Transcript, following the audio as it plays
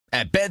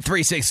At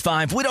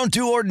Bet365, we don't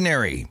do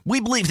ordinary. We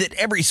believe that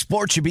every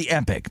sport should be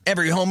epic.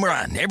 Every home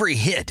run, every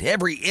hit,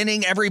 every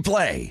inning, every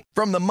play.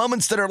 From the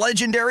moments that are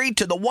legendary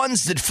to the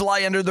ones that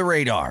fly under the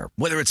radar.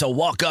 Whether it's a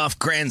walk-off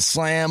grand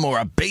slam or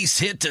a base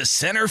hit to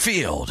center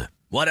field.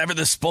 Whatever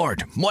the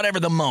sport, whatever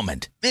the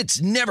moment.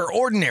 It's never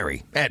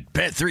ordinary at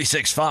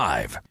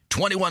Bet365.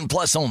 21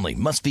 plus only.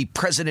 Must be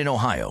present in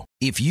Ohio.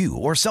 If you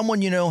or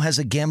someone you know has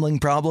a gambling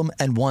problem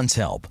and wants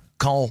help,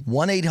 call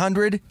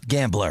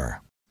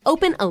 1-800-GAMBLER.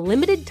 Open a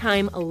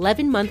limited-time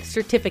 11-month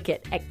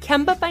certificate at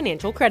Kemba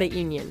Financial Credit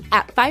Union.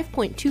 At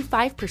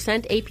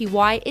 5.25%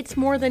 APY, it's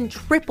more than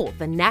triple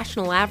the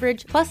national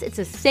average, plus it's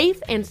a safe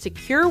and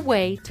secure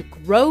way to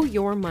grow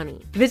your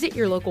money. Visit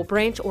your local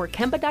branch or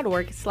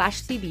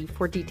kemba.org/CD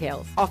for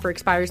details. Offer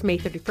expires May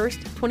 31st,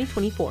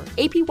 2024.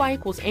 APY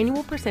equals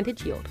annual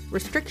percentage yield.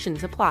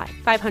 Restrictions apply.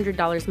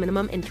 $500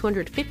 minimum and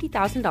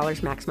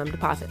 $250,000 maximum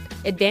deposit.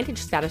 Advantage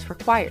status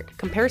required.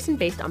 Comparison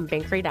based on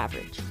bank rate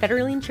average.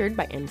 Federally insured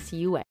by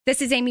NCUA.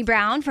 This is Amy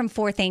Brown from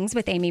 4 Things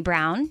with Amy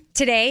Brown.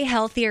 Today,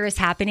 healthier is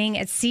happening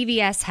at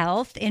CVS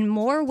Health in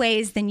more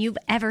ways than you've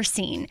ever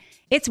seen.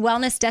 It's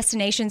wellness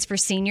destinations for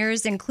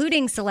seniors,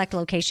 including select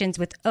locations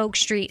with Oak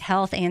Street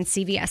Health and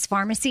CVS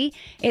Pharmacy.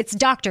 It's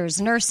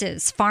doctors,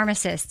 nurses,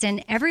 pharmacists,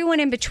 and everyone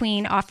in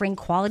between offering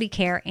quality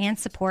care and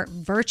support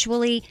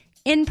virtually,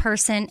 in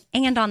person,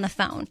 and on the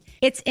phone.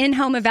 It's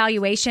in-home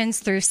evaluations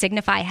through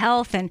Signify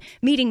Health and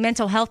meeting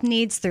mental health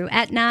needs through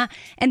Aetna.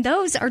 And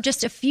those are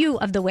just a few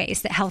of the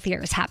ways that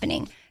healthier is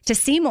happening. To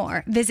see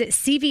more, visit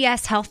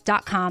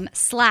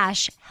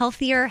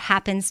cvshealth.com/healthier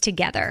happens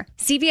together.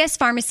 CVS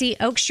Pharmacy,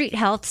 Oak Street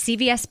Health,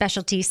 CVS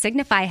Specialty,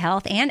 Signify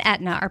Health, and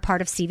Aetna are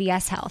part of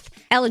CVS Health.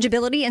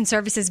 Eligibility and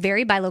services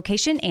vary by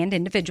location and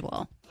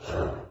individual.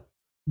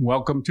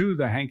 Welcome to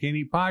the Hank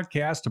Haney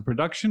Podcast, a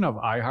production of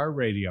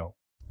iHeartRadio.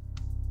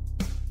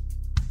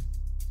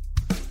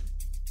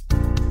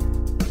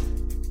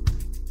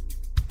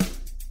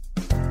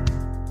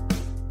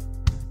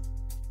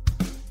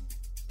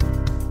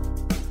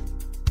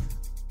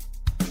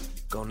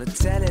 Gonna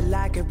tell it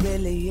like it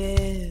really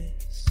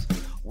is.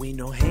 We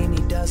know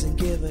Haney doesn't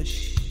give a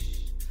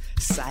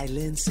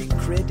Silencing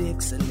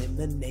critics,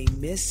 eliminate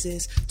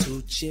misses.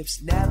 2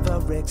 chips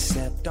never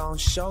accept on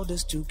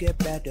shoulders to get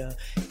better.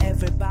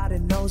 Everybody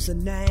knows the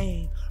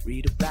name.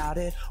 Read about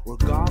it. We're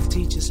golf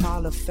teachers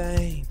Hall of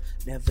Fame.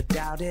 Never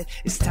doubt it.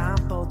 It's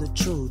time for the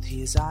truth.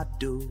 Here's our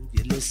dude.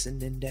 You're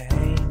listening to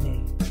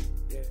Haney.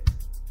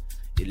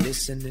 You're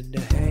listening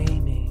to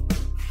Haney.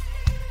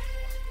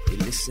 You're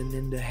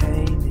listening to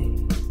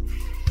Haney.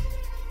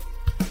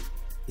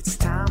 It's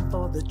time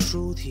for the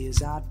truth.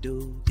 Here's our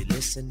dude. You're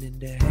listening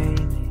to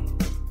Haney.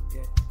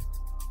 Yeah.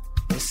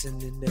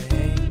 Listening to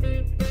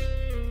Haney.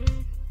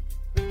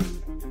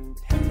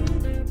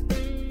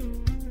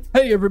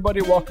 Hey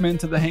everybody, welcome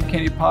into the Hank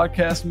Haney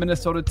Podcast.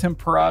 Minnesota Tim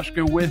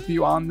Parashka with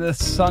you on this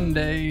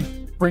Sunday,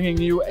 bringing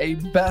you a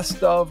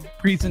best of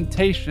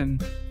presentation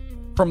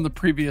from the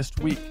previous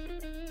week.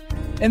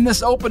 In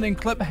this opening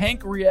clip,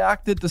 Hank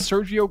reacted to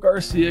Sergio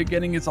Garcia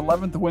getting his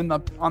 11th win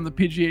on the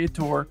PGA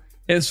Tour,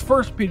 his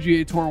first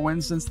PGA Tour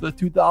win since the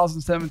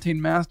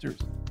 2017 Masters.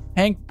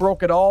 Hank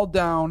broke it all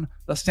down,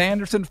 the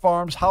Sanderson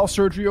Farms, how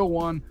Sergio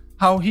won,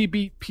 how he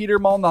beat Peter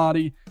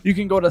Malnati. You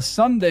can go to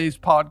Sunday's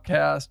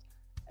podcast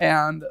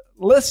and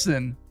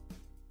listen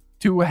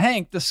to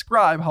Hank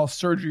describe how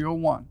Sergio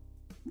won.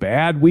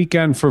 Bad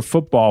weekend for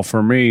football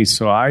for me,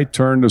 so I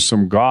turned to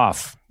some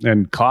golf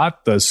and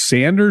caught the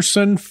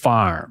Sanderson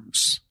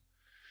Farms.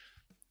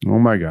 Oh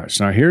my gosh.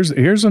 Now here's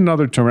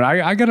another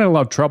tournament. I got in a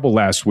lot of trouble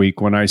last week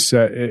when I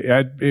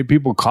said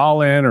people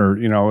call in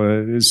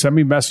or send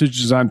me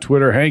messages on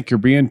Twitter. Hank, you're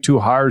being too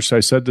harsh. I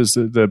said this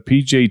the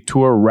PGA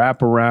Tour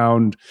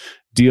wraparound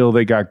deal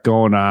they got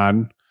going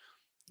on.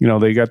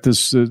 They got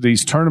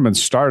these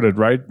tournaments started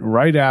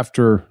right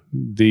after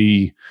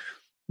the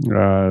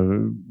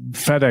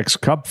FedEx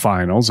Cup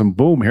finals, and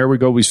boom, here we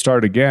go. We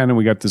start again, and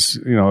we got this,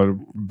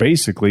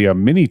 basically a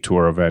mini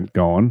tour event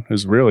going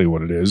is really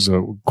what it is.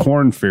 A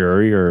Corn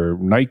Ferry or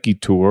Nike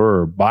Tour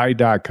or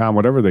Buy.com,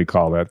 whatever they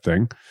call that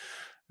thing.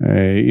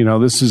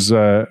 This is,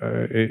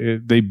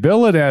 they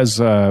bill it as,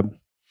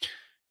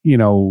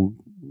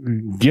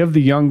 give the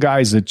young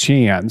guys a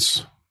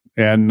chance.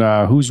 And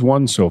who's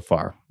won so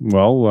far?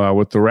 Well,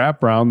 with the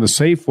wraparound, the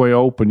Safeway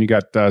Open, you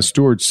got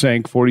Stuart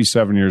Sink,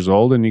 47 years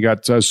old, and you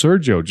got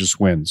Sergio just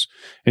wins.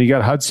 And you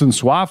got Hudson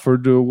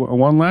Swafford, who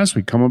won last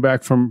week, coming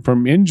back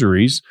from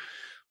injuries.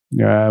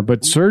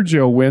 But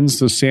Sergio wins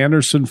the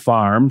Sanderson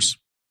Farms.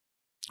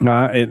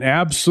 An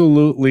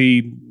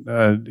absolutely,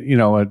 a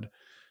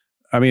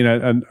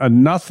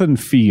nothing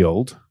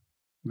field.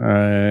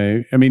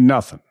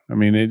 Nothing.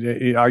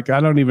 I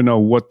don't even know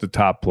what the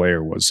top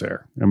player was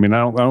there. I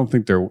don't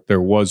think there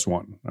was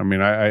one.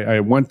 I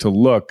went to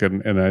look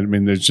and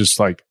there's just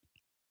I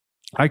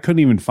couldn't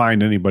even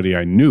find anybody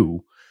I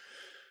knew.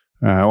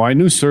 I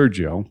knew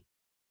Sergio,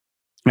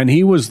 and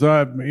he was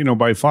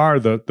by far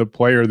the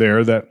player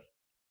there that,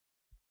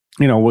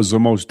 was the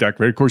most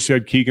decorated. Of course, you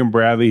had Keegan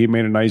Bradley. He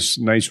made a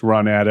nice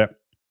run at it.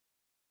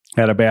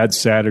 Had a bad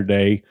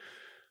Saturday.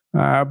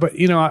 But,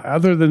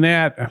 other than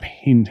that,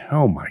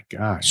 oh my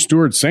gosh,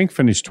 Stuart Sink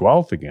finished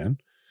 12th again.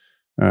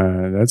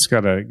 That's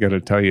gotta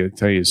tell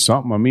you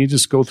something. You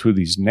just go through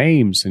these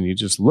names and you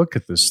just look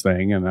at this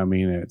thing, and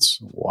it's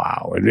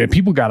wow. And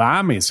people got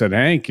on me and said,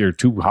 Hank, you're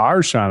too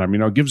harsh on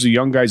them. Gives the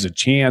young guys a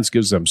chance,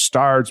 gives them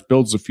starts,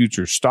 builds the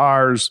future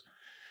stars.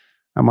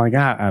 I'm like,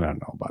 I don't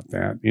know about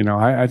that.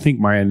 I think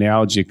my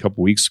analogy a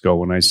couple weeks ago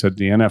when I said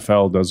the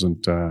NFL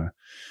doesn't,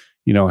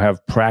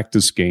 have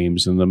practice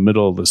games in the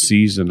middle of the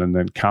season and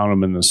then count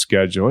them in the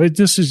schedule.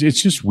 It's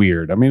just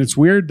weird. It's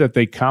weird that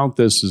they count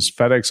this as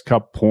FedEx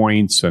Cup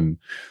points, and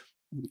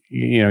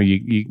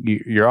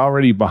you're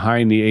already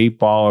behind the 8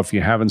 ball if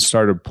you haven't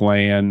started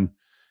playing.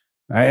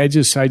 I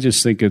just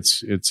think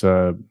it's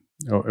a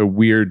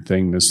weird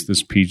thing,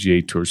 this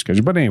PGA Tour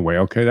schedule. But anyway,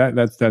 okay,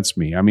 that's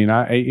me. And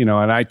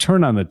I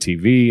turn on the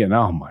TV and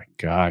oh my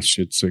gosh,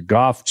 it's a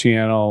golf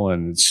channel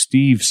and it's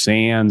Steve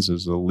Sands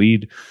is the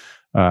lead.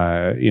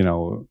 A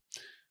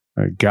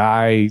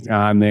guy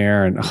on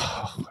there, and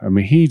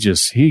he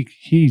just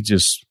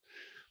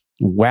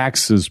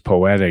waxes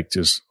poetic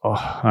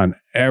on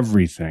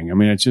everything.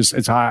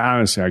 It's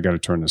honestly, I got to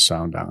turn the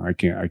sound down. I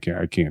can't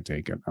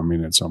take it.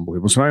 It's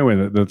unbelievable. So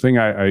anyway, the thing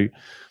I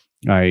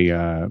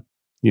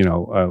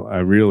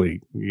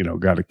really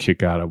got a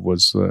kick out of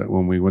was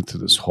when we went to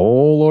this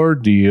whole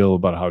ordeal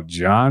about how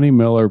Johnny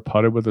Miller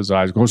putted with his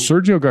eyes closed.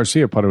 Sergio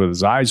Garcia putted with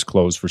his eyes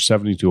closed for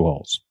 72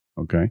 holes.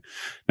 Okay.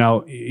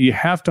 Now you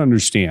have to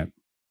understand,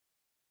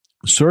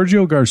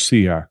 Sergio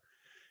Garcia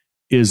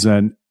is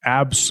an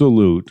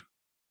absolute,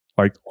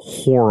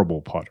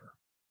 horrible putter.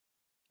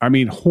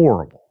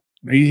 Horrible.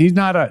 He's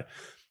not a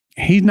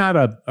bad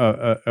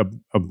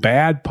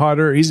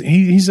putter.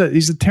 He's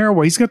a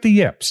terrible. He's got the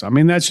yips.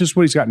 That's just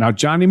what he's got. Now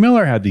Johnny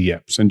Miller had the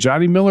yips, and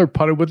Johnny Miller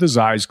putted with his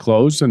eyes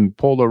closed and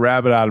pulled a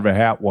rabbit out of a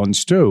hat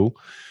once too.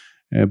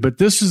 But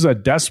this is a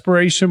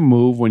desperation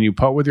move when you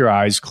putt with your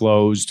eyes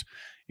closed.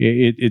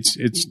 It's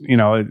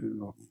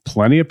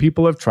plenty of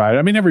people have tried.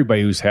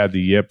 Everybody who's had the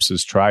yips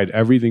has tried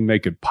everything they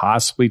could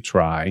possibly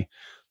try.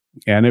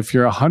 And if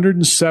you're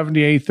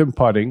 178th in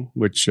putting,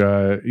 which,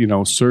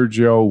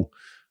 Sergio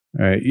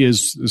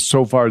is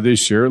so far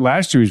this year,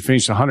 last year he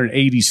finished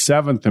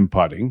 187th in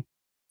putting.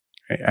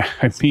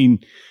 The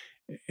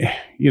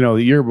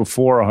year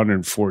before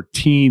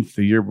 114th,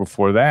 the year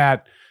before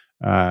that,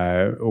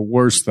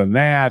 worse than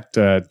that,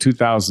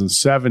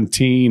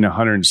 2017,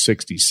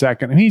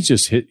 162nd. He's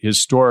just hit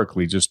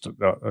historically just,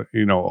 a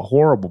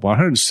horrible,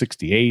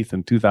 168th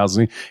in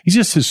 2000. He's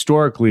just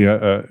historically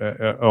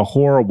a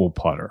horrible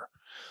putter.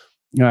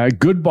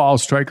 Good ball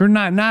striker,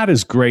 not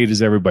as great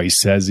as everybody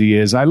says he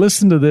is. I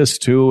listen to this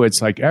too.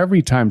 It's like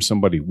every time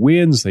somebody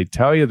wins, they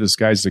tell you this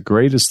guy's the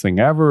greatest thing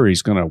ever.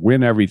 He's going to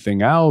win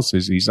everything else.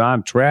 He's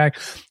on track.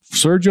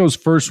 Sergio's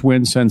first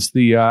win since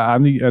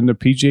on the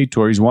PGA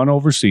Tour. He's won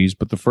overseas,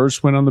 but the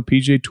first win on the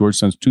PGA Tour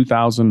since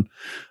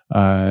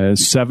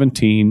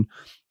 2017.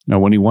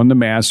 When he won the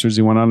Masters,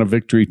 he went on a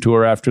victory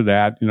tour after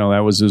that. That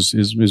was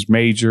his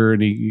major,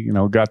 and he,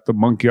 got the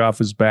monkey off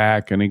his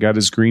back, and he got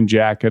his green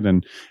jacket,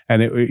 and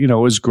it, it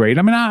was great.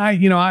 I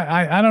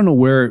don't know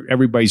where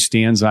everybody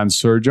stands on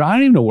Sergio. I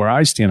don't even know where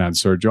I stand on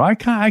Sergio. I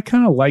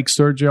kind of like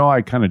Sergio.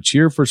 I kind of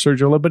cheer for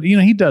Sergio a little, but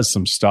he does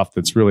some stuff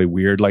that's really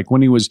weird. Like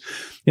when he was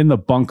in the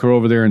bunker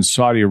over there in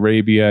Saudi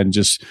Arabia and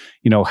just,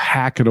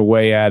 hacking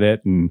away at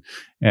it and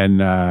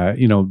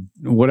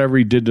whatever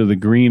he did to the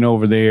green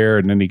over there,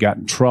 and then he got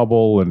in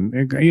trouble,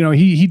 and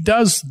he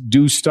does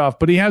do stuff,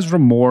 but he has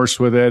remorse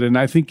with it, and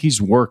I think he's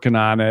working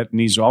on it, and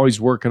he's always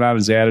working on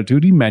his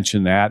attitude. He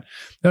mentioned that,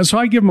 so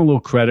I give him a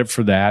little credit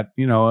for that.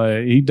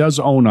 He does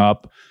own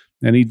up,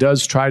 and he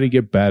does try to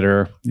get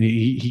better.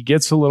 He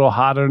gets a little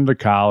hot under the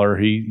collar.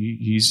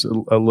 He's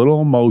a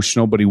little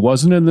emotional, but he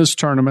wasn't in this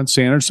tournament.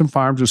 Sanderson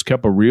Farms just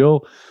kept a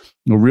real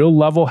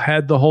level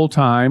head the whole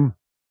time.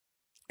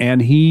 And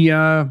he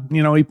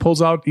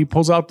pulls out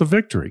the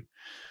victory.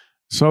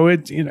 So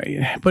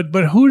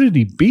but who did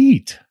he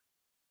beat?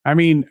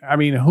 Who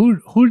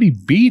did he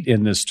beat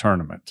in this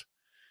tournament?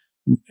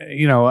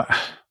 I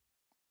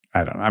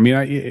don't know.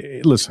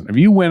 Listen, if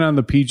you win on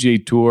the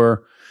PGA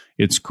Tour,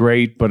 it's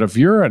great. But if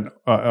you're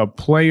a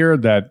player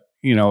that,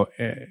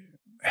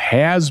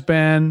 has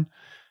been,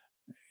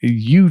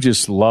 you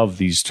just love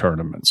these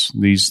tournaments,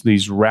 these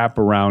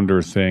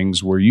wraparounder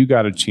things where you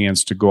got a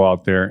chance to go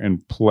out there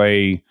and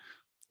play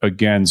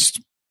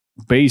against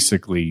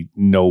basically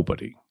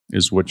nobody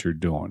is what you're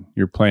doing.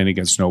 You're playing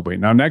against nobody.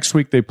 Now, next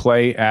week they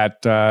play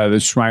at the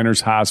Shriners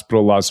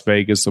Hospital, Las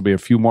Vegas. There'll be a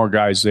few more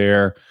guys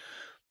there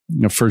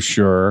for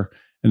sure.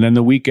 And then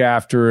the week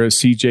after,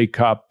 CJ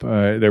Cup,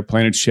 they're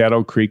playing at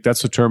Shadow Creek.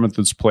 That's a tournament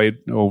that's played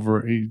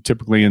over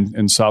typically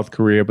in South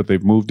Korea, but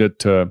they've moved it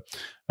to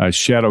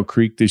Shadow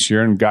Creek this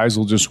year. And guys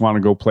will just want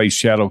to go play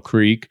Shadow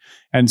Creek.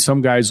 And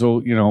some guys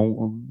will,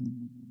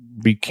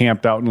 be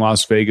camped out in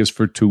Las Vegas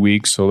for 2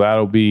 weeks. So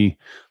that'll be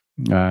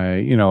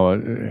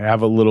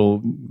have a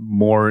little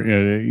more,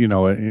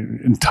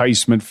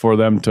 enticement for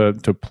them to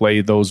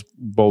play those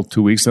both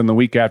 2 weeks. Then the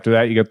week after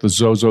that, you got the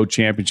Zozo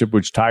Championship,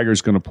 which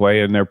Tiger's going to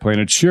play, and they're playing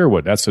at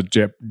Sherwood. That's a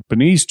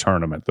Japanese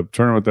tournament, the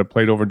tournament that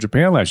played over in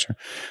Japan last year,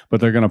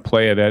 but they're going to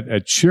play it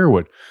at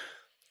Sherwood.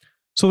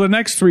 So the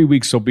next 3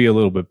 weeks will be a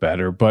little bit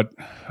better, but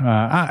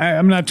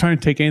I'm not trying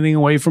to take anything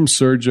away from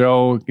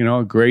Sergio.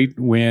 A great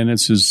win.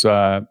 It's his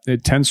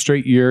 10th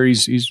straight year.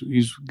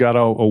 He's got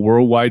a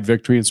worldwide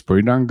victory. It's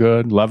pretty darn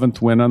good.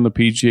 11th win on the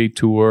PGA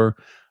Tour.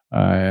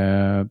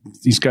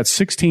 He's got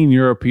 16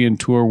 European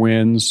Tour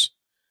wins.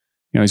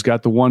 He's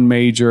got the one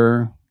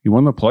major. He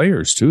won the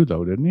Players too,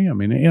 though, didn't he? I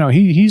mean,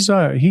 he's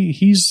a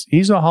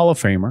Hall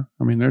of Famer.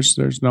 I mean,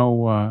 there's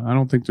no. I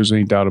don't think there's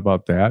any doubt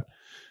about that.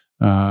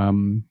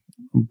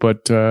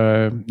 But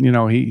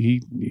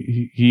he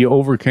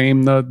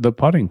overcame the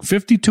putting.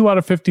 52 out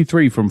of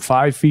 53 from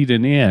 5 feet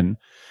and in,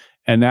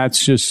 and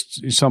that's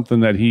just something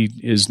that he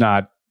is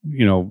not,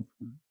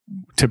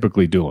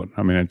 typically doing.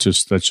 I mean,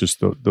 that's just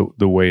the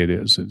way it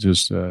is. It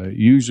just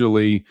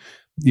usually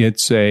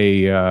it's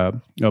a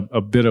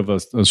bit of a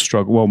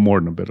struggle. Well,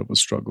 more than a bit of a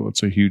struggle.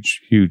 It's a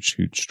huge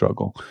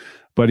struggle.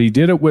 But he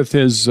did it with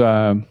his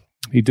ball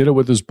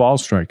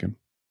striking.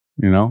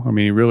 I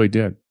mean, he really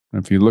did.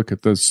 If you look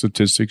at the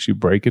statistics, you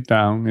break it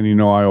down, and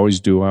I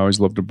always do. I always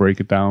love to break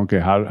it down. Okay,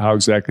 how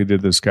exactly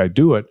did this guy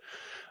do it?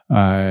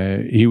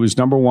 He was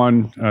number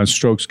one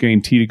strokes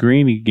gained tee to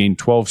green. He gained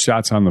 12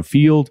 shots on the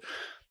field.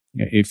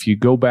 If you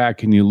go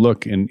back and you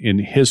look in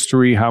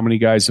history, how many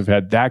guys have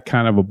had that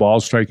kind of a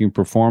ball striking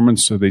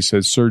performance? So they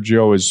said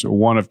Sergio is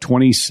one of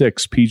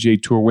 26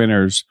 PGA Tour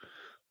winners,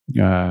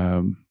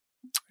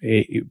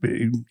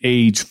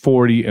 age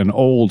 40 and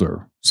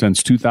older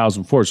since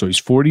 2004. So he's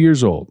 40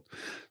 years old.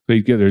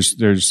 There's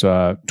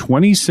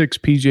 26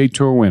 PGA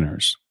Tour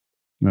winners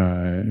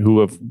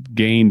who have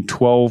gained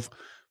 12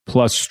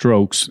 plus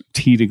strokes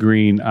tee to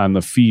green on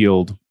the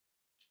field,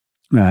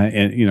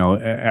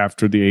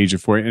 after the age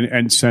of 40,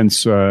 and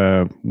since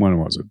when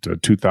was it?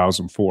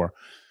 2004.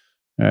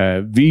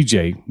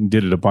 VJ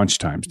did it a bunch of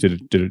times.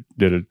 Did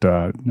it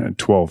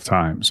 12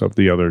 times of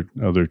the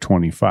other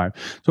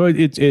 25. So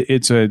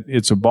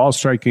it's a ball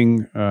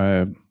striking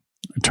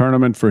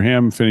tournament for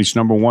him. Finished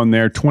number one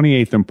there,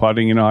 28th in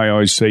putting. I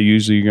always say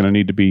usually you're going to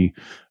need to be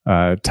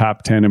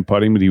top 10 in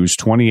putting, but he was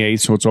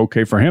 28th, so it's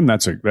okay for him.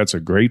 That's a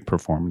great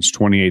performance,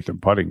 28th in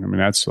putting. I mean,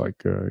 that's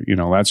like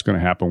that's going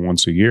to happen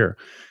once a year.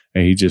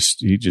 And he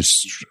just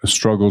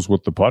struggles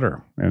with the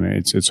putter, and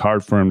it's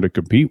hard for him to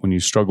compete when you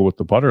struggle with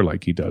the putter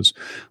like he does.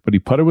 But he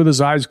putted with his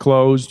eyes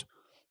closed,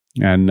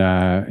 and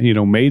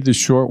made the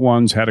short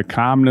ones, had a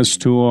calmness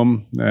to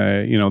him.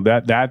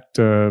 That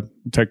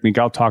technique.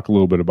 I'll talk a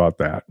little bit about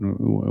that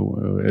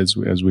as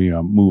we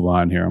move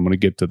on here. I'm going to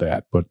get to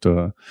that, but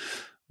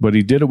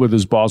he did it with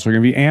his ball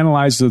striking. If you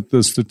analyze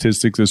the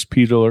statistics, this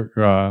Peter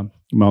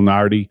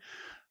Malnati,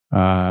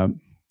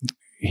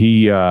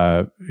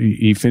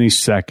 he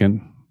finished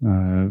second,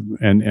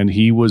 and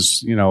he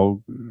was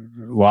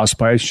lost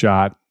by a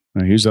shot.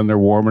 And he was on there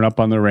warming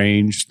up on the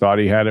range, thought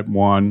he had it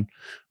won,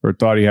 or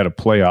thought he had a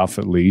playoff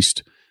at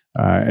least.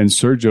 And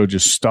Sergio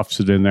just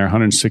stuffs it in there,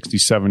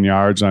 167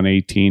 yards on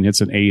 18,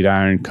 hits an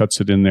 8-iron, cuts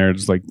it in there.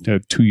 It's like a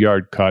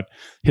 2-yard cut,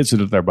 hits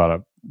it at there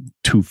about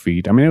 2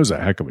 feet. I mean, it was a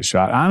heck of a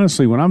shot.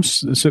 Honestly, when I'm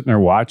sitting there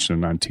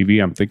watching on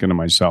TV, I'm thinking to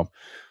myself,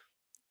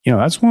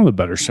 that's one of the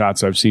better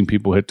shots I've seen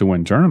people hit to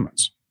win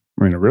tournaments.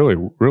 I mean, it really,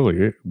 really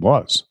it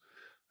was.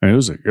 I mean,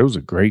 it was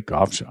a great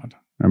golf shot.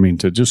 I mean,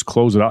 to just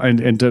close it out,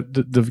 and to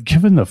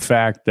given the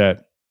fact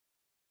that,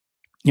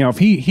 if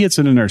he hits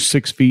it in there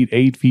 6 feet,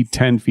 8 feet,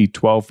 10 feet,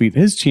 12 feet,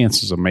 his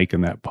chances of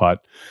making that putt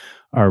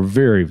are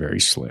very, very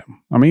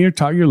slim. I mean,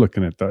 you're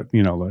looking at the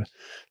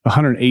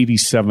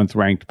 187th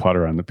ranked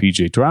putter on the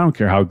PGA Tour. I don't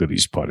care how good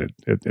he's putted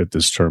at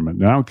this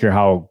tournament. I don't care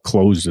how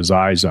closed his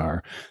eyes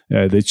are.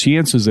 The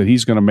chances that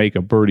he's going to make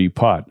a birdie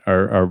putt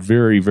are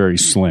very, very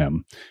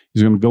slim.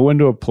 He's going to go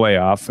into a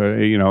playoff.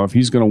 If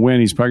he's going to win,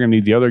 he's probably going to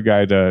need the other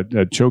guy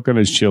to choke on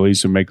his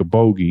chilies and make a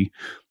bogey.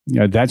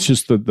 That's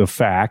just the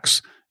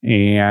facts.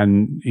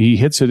 And he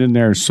hits it in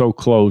there so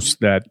close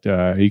that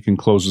he can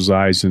close his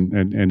eyes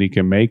and he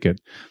can make it.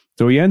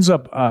 So he ends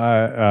up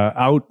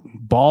out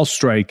ball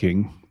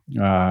striking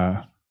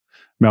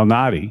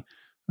Malnati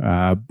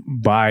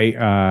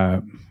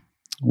by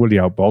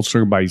ball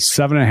striking by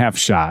 7.5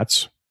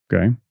 shots.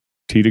 Okay,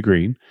 tee to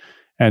green.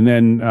 And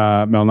then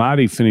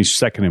Malnati finished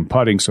second in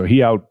putting, so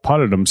he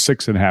out-putted him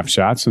 6.5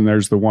 shots, and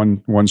there's the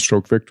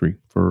one-stroke victory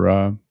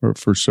for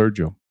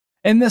Sergio.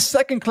 In this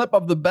second clip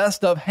of the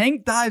best of,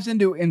 Hank dives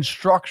into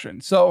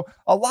instruction. So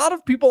a lot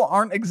of people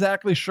aren't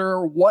exactly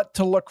sure what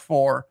to look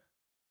for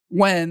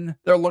when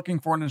they're looking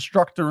for an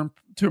instructor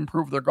to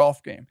improve their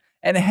golf game.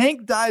 And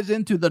Hank dives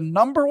into the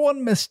number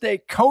one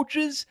mistake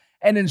coaches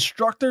and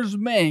instructors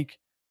make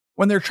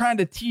when they're trying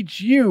to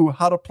teach you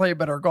how to play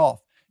better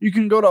golf. You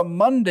can go to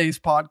Monday's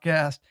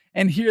podcast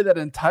and hear that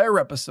entire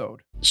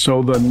episode.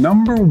 So the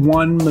number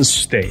one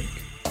mistake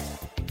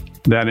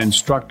that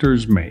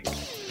instructors make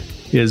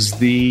is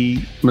the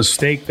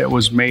mistake that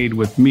was made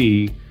with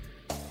me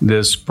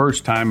this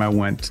first time I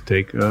went to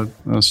take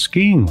a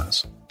skiing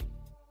lesson.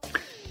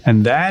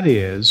 And that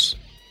is,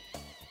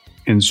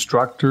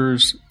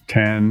 instructors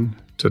tend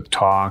to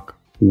talk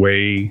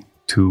way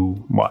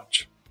too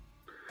much.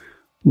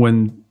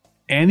 When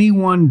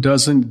anyone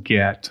doesn't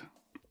get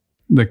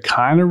the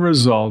kind of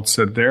results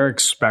that they're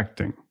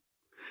expecting,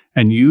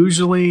 and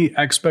usually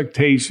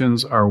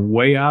expectations are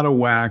way out of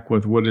whack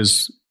with what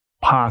is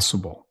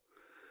possible.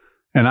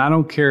 And I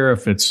don't care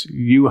if it's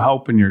you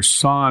helping your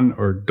son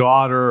or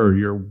daughter or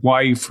your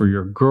wife or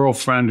your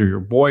girlfriend or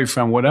your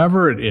boyfriend,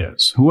 whatever it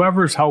is,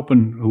 whoever's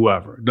helping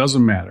whoever, it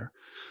doesn't matter.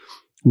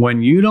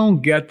 When you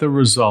don't get the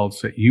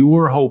results that you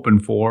were hoping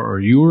for or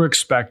you were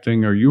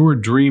expecting or you were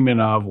dreaming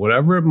of,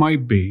 whatever it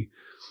might be,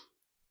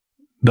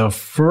 the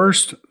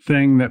first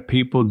thing that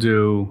people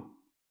do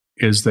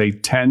is they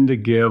tend to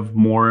give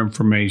more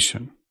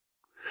information.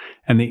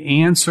 And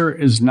the answer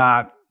is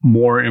not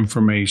more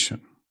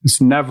information.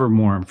 It's never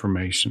more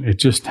information.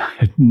 It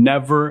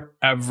never,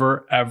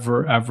 ever,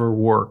 ever, ever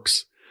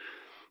works.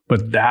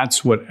 But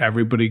that's what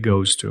everybody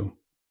goes to.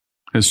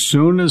 As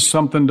soon as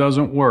something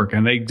doesn't work,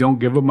 and they don't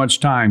give it much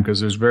time because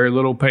there's very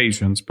little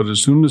patience, but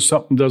as soon as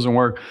something doesn't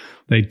work,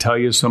 they tell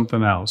you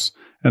something else,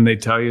 and they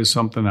tell you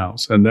something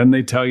else, and then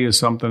they tell you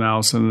something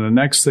else, and the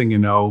next thing you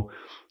know,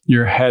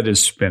 your head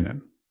is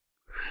spinning.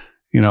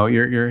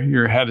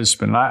 Your head is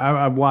spinning.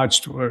 I've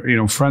watched,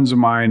 friends of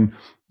mine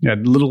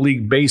at Little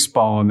League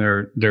Baseball, and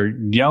they're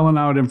yelling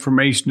out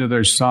information to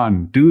their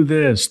son. Do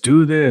this,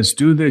 do this,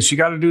 do this. You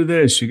got to do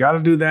this. You got to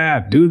do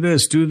that. Do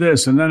this, do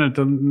this. And then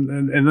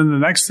the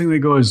next thing they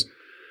go is,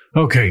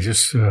 okay,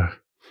 just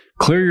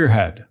clear your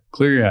head.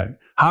 Clear your head.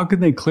 How can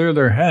they clear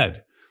their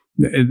head?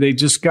 They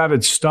just got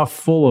it stuffed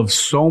full of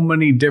so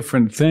many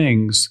different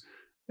things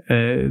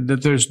that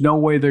there's no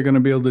way they're going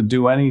to be able to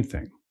do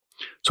anything.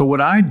 So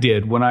what I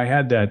did when I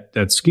had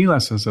that ski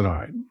lesson, I said, all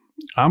right,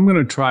 I'm going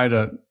to try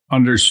to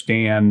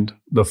understand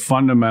the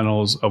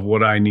fundamentals of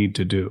what I need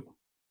to do.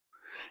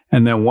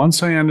 And then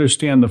once I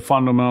understand the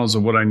fundamentals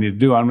of what I need to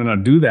do, I'm going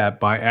to do that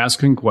by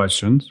asking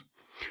questions.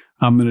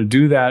 I'm going to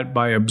do that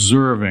by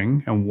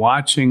observing and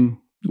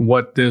watching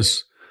what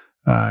this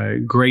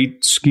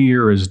great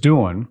skier is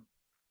doing.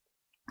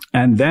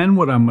 And then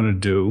what I'm going to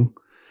do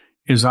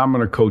is I'm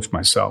going to coach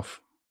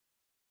myself,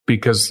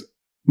 because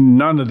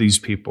none of these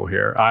people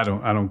here, I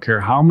don't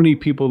care how many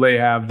people they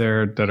have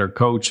there that are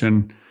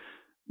coaching,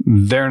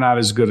 they're not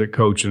as good at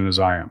coaching as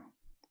I am.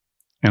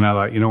 And I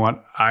thought, you know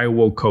what? I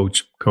will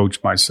coach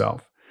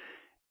myself.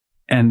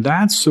 And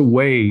that's the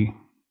way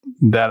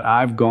that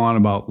I've gone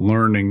about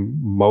learning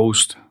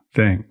most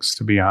things,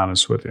 to be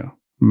honest with you.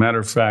 Matter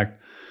of fact,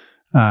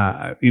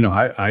 I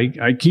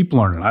keep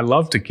learning. I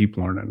love to keep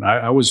learning.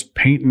 I was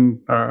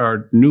painting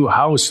our new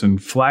house in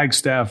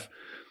Flagstaff,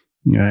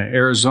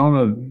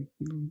 Arizona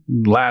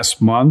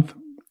last month.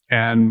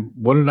 And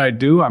what did I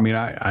do? I mean,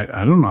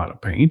 I don't know how to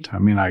paint. I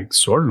mean, I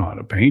sort of know how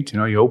to paint.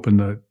 You open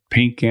the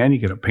paint can, you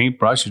get a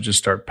paintbrush, you just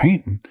start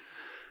painting.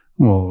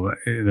 Well,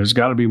 there's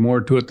got to be more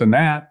to it than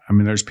that. I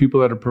mean, there's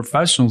people that are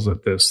professionals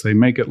at this. They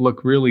make it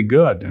look really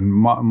good. And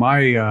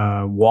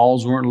my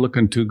walls weren't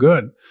looking too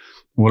good.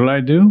 What did I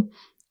do?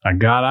 I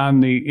got on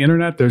the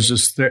internet. There's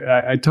this,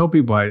 I tell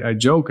people, I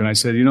joke and I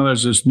said,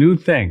 there's this new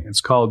thing.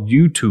 It's called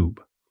YouTube.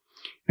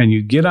 And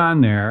you get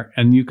on there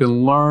and you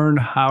can learn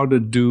how to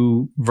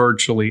do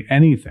virtually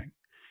anything.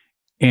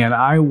 And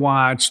I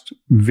watched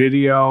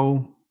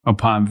video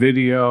upon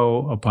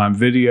video upon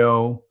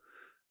video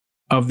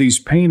of these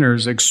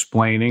painters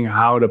explaining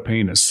how to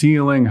paint a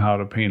ceiling, how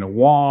to paint a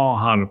wall,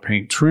 how to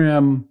paint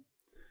trim.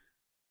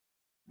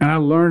 And I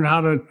learned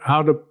how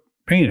to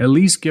paint, at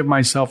least give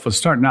myself a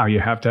start. Now,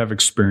 you have to have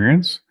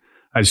experience.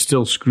 I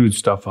still screwed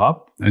stuff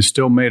up. I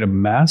still made a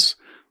mess.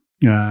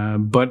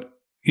 But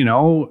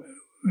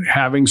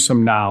having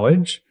some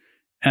knowledge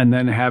and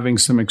then having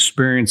some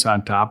experience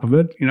on top of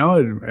it,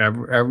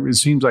 it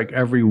seems like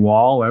every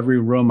wall, every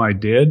room I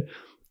did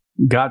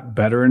got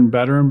better and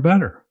better and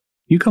better.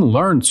 You can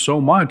learn so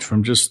much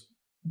from just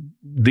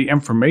the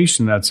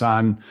information that's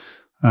on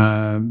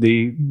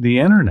the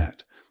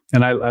internet.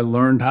 And I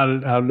learned how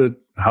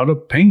to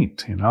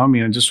paint,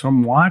 just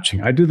from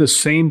watching. I do the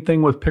same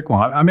thing with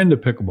pickleball. I'm into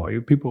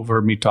pickleball. People have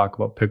heard me talk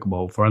about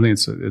pickleball before. I think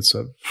it's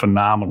a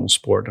phenomenal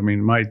sport. I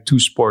mean, my two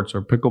sports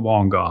are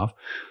pickleball and golf.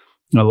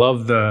 I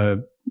love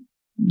the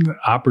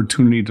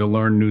opportunity to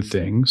learn new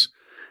things.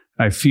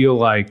 I feel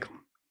like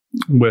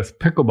with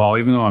pickleball,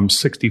 even though I'm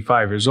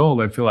 65 years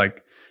old, I feel like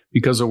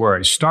because of where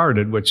I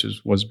started, which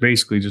was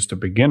basically just a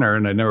beginner,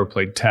 and I never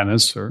played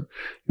tennis or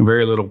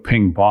very little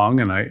ping pong,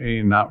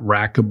 and not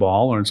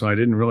racquetball, and so I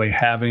didn't really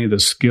have any of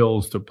the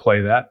skills to play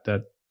that.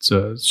 That's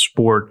a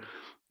sport,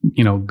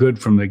 good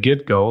from the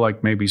get-go,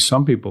 like maybe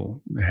some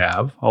people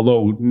have.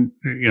 Although,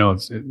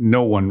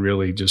 no one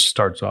really just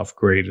starts off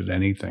great at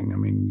anything. I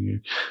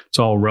mean, it's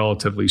all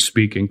relatively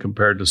speaking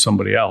compared to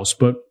somebody else.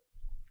 But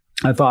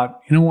I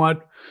thought, you know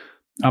what?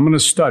 I'm going to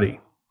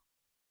study.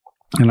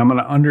 And I'm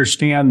going to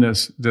understand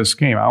this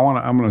game.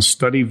 I'm going to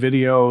study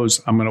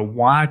videos. I'm going to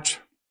watch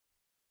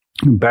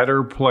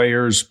better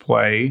players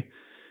play.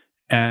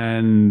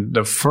 And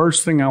the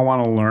first thing I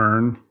want to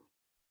learn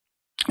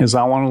is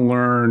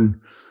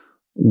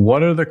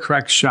what are the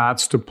correct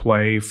shots to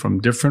play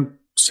from different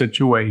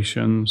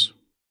situations,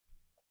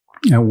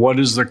 and what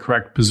is the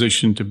correct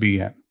position to be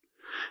in.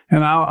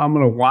 And I'm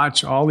going to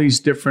watch all these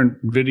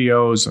different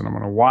videos, and I'm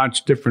going to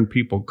watch different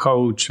people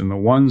coach, and the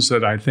ones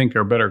that I think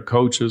are better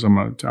coaches, I'm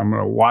going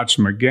to watch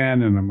them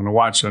again, and I'm going to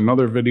watch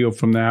another video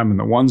from them. And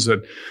the ones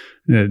that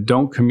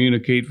don't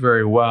communicate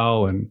very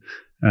well and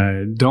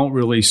don't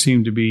really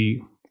seem to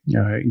be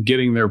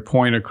getting their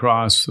point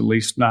across, at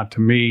least not to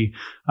me,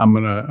 I'm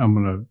going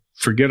to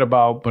forget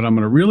about. But I'm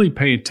going to really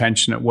pay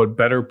attention at what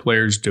better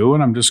players do,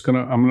 and I'm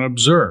going to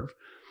observe.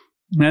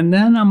 And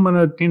then I'm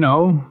going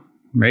to,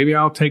 maybe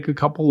I'll take a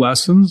couple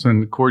lessons.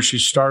 And of course, you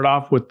start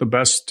off with the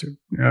best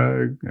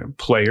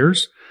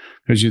players,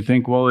 because you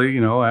think, well,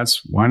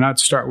 why not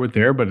start with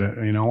there? But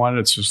you know what?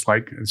 It's just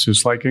like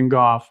in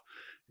golf.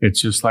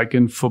 It's just like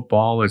in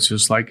football. It's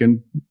just like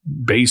in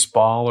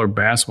baseball or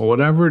basketball,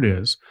 whatever it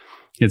is.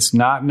 It's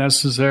not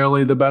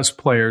necessarily the best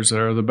players that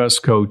are the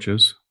best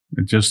coaches.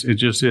 It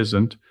just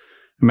isn't. As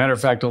a matter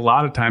of fact, a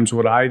lot of times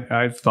what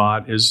I've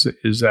thought is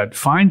that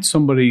find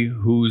somebody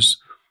who's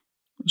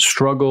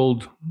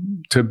struggled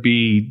to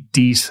be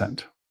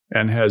decent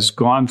and has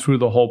gone through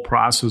the whole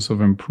process of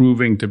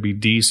improving to be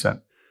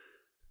decent.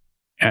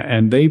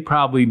 And they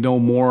probably know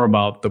more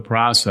about the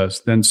process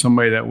than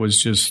somebody that was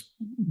just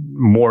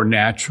more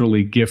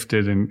naturally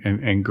gifted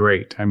and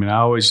great. I mean,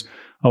 I always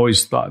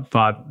thought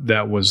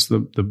that was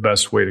the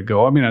best way to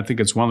go. I mean, I think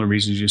it's one of the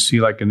reasons you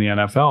see, like in the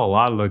NFL, a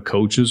lot of the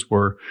coaches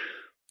were,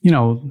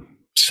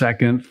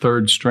 second,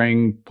 third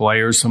string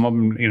players. Some of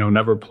them,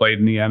 never played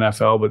in the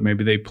NFL, but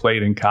maybe they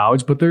played in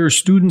college. But they're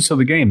students of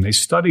the game. They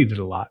studied it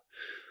a lot.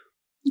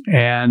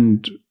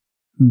 And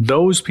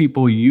those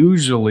people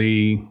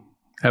usually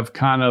have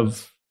kind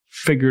of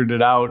figured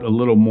it out a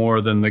little more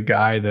than the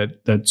guy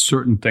that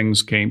certain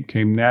things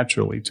came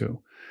naturally to.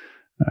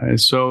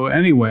 So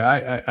anyway,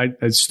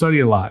 I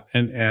study a lot.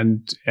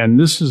 And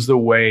this is the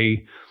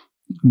way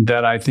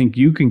that I think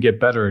you can get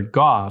better at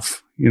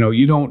golf.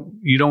 You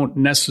don't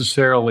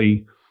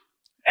necessarily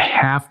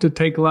have to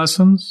take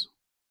lessons,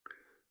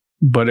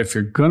 but if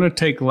you're going to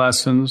take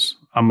lessons,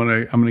 I'm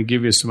going to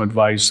give you some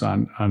advice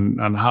on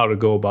how to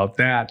go about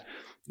that.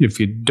 If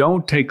you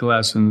don't take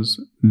lessons,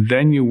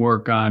 then you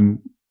work on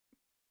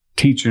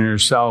teaching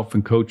yourself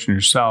and coaching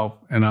yourself,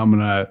 and I'm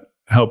going to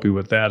help you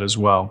with that as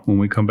well when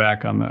we come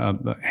back on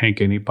the Hank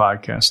Haney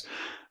podcast.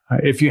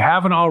 If you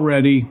haven't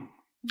already,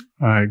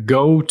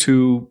 go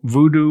to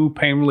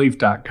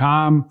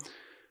voodoopainrelief.com.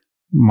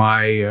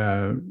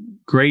 My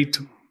great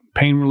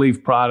pain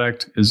relief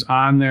product is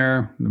on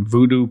there, the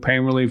Voodoo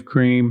Pain Relief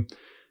Cream.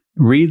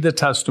 Read the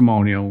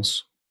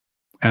testimonials.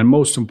 And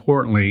most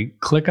importantly,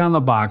 click on the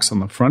box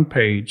on the front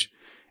page,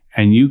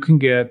 and you can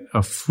get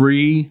a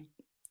free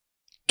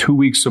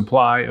 2-week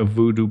supply of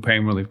Voodoo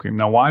Pain Relief Cream.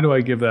 Now, why do I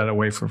give that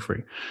away for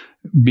free?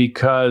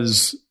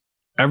 Because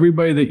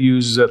everybody that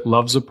uses it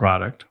loves the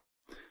product.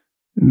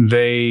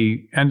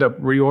 They end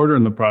up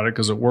reordering the product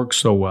because it works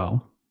so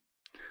well.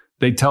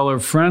 They tell their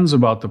friends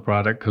about the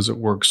product because it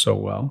works so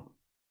well.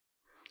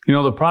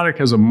 The product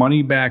has a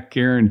money-back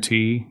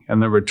guarantee,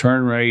 and the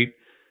return rate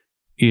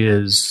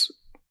is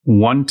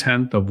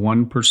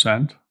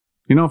 0.1%.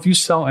 If you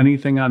sell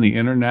anything on the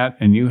internet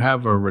and you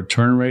have a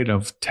return rate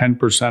of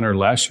 10% or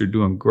less, you're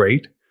doing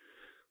great.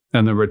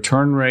 And the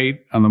return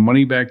rate on the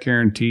money-back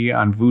guarantee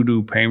on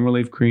Voodoo Pain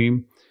Relief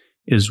Cream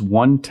is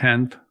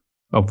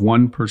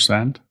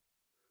 0.1%.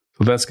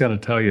 So that's got to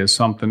tell you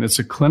something. It's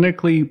a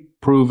clinically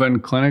proven,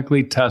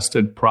 clinically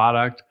tested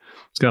product.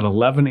 It's got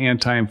 11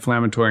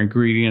 anti-inflammatory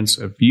ingredients.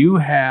 If you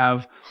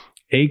have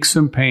aches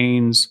and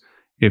pains,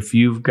 if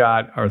you've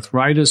got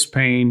arthritis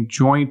pain,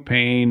 joint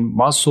pain,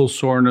 muscle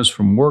soreness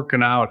from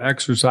working out,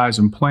 exercise,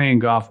 and playing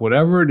golf,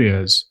 whatever it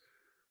is,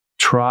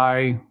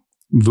 try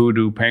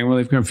Voodoo Pain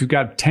Relief Cream. If you've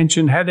got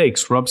tension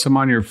headaches, rub some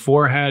on your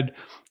forehead,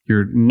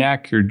 your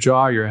neck, your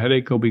jaw. Your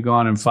headache will be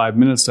gone in 5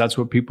 minutes. That's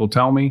what people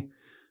tell me.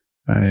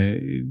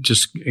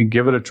 Just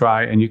give it a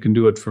try, and you can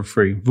do it for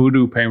free.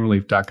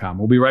 VoodooPainRelief.com.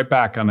 We'll be right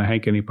back on the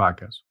Hank Haney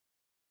podcast.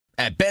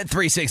 At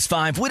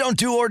Bet365, we don't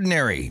do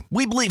ordinary.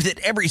 We believe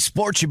that every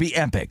sport should be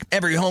epic.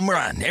 Every home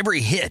run,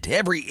 every hit,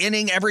 every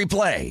inning, every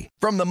play.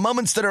 From the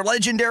moments that are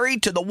legendary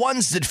to the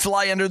ones that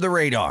fly under the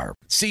radar.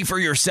 See for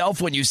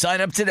yourself when you sign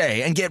up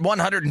today and get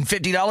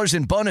 $150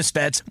 in bonus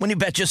bets when you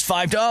bet just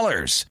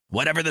 $5.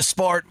 Whatever the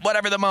sport,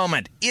 whatever the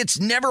moment, it's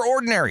never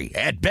ordinary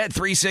at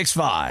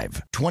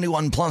Bet365.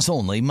 21 plus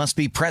only. Must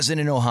be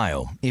present in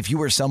Ohio. If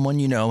you or someone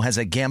you know has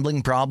a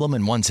gambling problem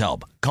and wants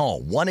help,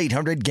 call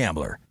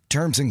 1-800-GAMBLER.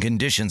 Terms and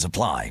conditions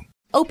apply.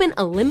 Open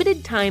a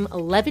limited-time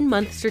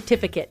 11-month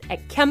certificate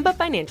at Kemba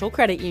Financial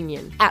Credit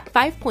Union. At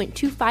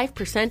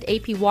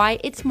 5.25% APY,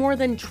 it's more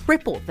than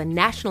triple the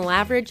national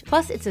average,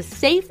 plus it's a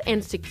safe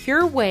and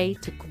secure way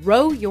to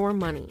grow your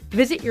money.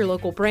 Visit your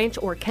local branch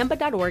or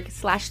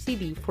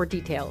kemba.org/cb for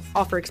details.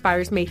 Offer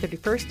expires May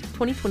 31st,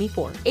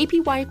 2024.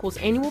 APY equals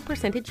annual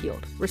percentage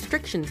yield.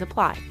 Restrictions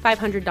apply.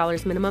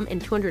 $500 minimum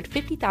and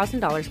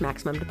 $250,000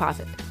 maximum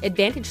deposit.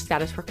 Advantage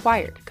status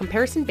required.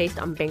 Comparison based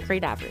on bank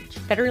rate average.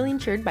 Federally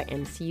insured by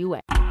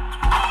NCUA.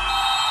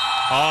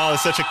 Oh,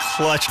 such a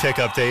clutch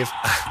pickup, Dave.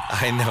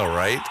 I know,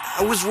 right?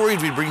 I was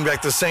worried we'd bring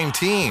back the same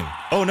team.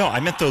 Oh, no,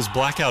 I meant those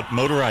blackout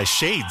motorized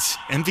shades.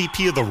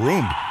 MVP of the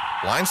room.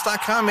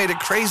 Blinds.com made it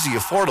crazy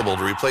affordable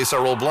to replace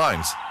our old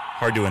blinds.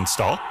 Hard to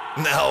install?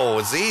 No,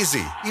 it's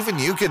easy. Even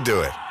you could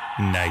do it.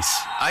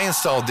 Nice. I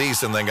installed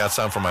these and then got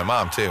some for my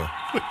mom, too.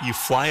 What, you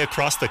fly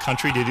across the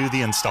country to do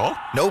the install?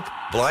 Nope.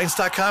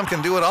 Blinds.com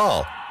can do it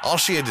all. All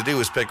she had to do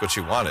was pick what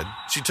she wanted.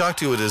 She talked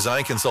to a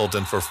design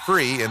consultant for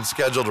free and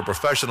scheduled a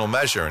professional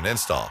measure and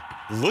install.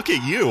 Look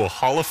at you,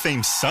 Hall of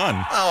Fame son.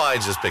 Oh, I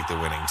just picked the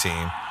winning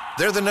team.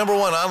 They're the #1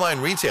 online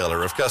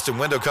retailer of custom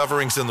window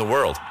coverings in the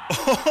world.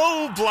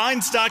 Oh,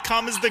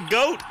 Blinds.com is the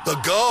GOAT. The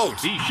GOAT.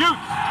 He shoots.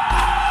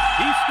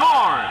 He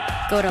scores.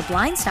 Go to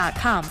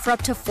Blinds.com for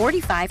up to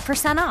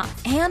 45%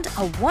 off and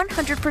a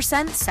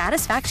 100%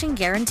 satisfaction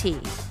guarantee.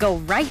 Go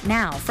right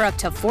now for up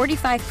to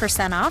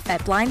 45% off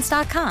at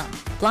Blinds.com.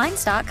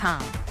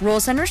 Blinds.com.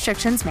 Rules and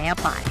restrictions may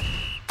apply.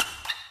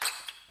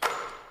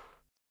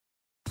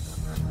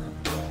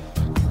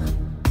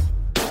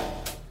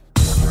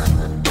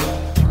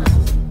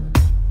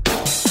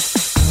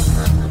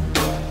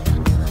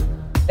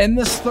 In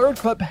this third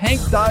clip, Hank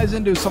dives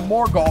into some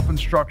more golf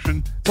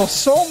instruction.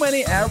 So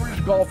many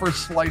average golfers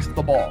slice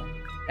the ball.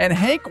 And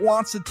Hank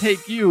wants to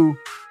take you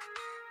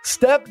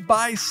step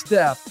by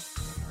step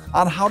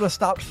on how to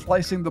stop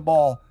slicing the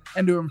ball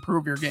and to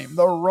improve your game.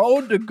 The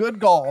road to good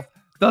golf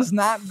does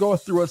not go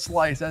through a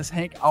slice, as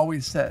Hank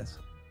always says.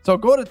 So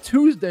go to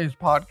Tuesday's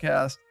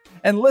podcast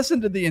and listen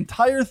to the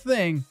entire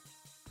thing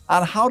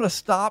on how to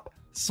stop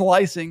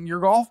slicing your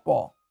golf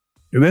ball.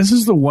 This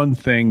is the one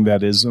thing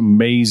that is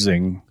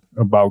amazing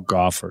about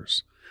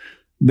golfers.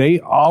 They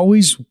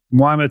always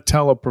want to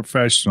tell a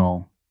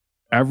professional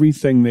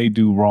everything they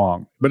do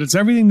wrong, but it's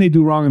everything they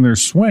do wrong in their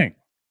swing,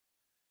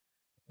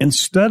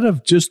 instead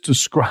of just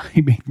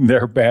describing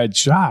their bad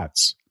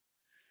shots.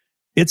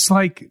 It's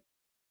like,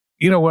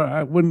 you know,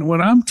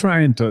 when I'm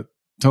trying to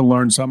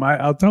learn something,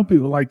 I'll tell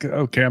people, like,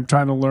 okay, I'm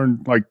trying to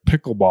learn like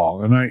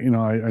pickleball, and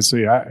I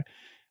say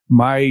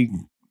my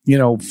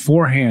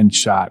forehand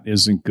shot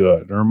isn't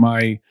good, or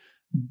my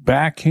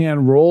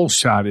backhand roll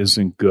shot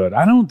isn't good.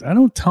 I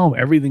don't tell them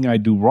everything I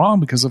do wrong,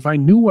 because if I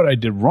knew what I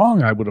did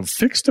wrong, I would have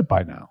fixed it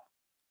by now.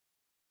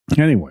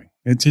 Anyway,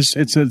 it's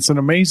an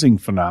amazing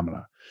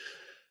phenomenon.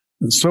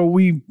 So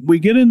we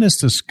get in this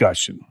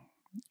discussion,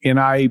 and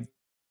I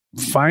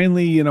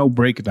finally,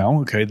 break it down.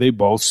 Okay, they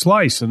both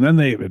slice, and then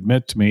they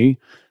admit to me,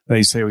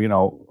 they say,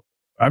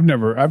 I've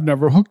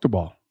never hooked a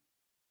ball.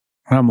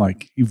 And I'm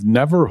like, you've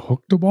never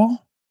hooked a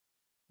ball?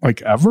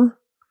 Like, ever?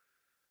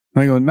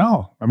 And I go,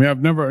 no. I mean,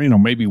 I've never,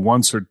 maybe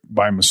once or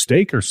by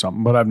mistake or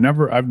something, but I've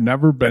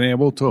never been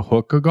able to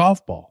hook a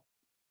golf ball.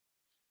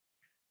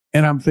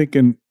 And I'm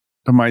thinking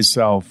to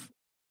myself,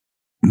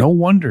 no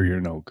wonder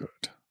you're no good.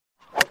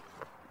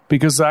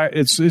 Because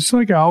it's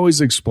like I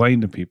always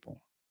explain to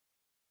people.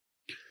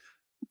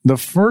 The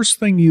first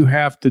thing you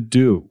have to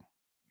do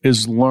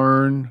is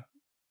learn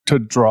to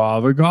draw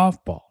the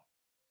golf ball.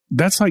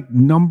 That's like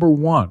number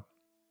one.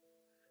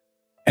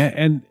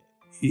 And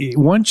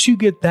once you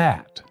get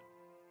that,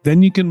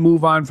 then you can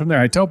move on from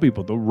there. I tell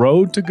people the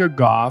road to good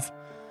golf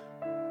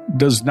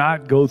does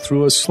not go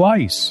through a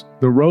slice.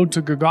 The road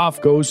to good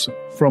golf goes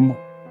from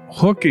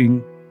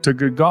hooking to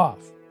good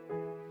golf.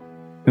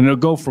 And it'll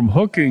go from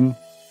hooking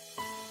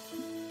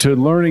to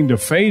learning to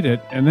fade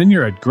it, and then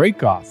you're at great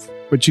golf.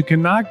 But you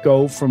cannot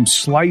go from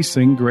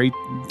slicing great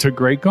to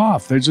great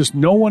golf. There's just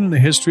no one in the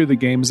history of the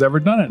game has ever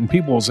done it. And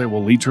people will say,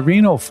 well, Lee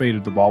Trevino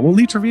faded the ball. Well,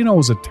 Lee Trevino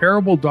was a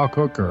terrible duck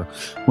hooker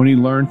when he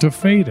learned to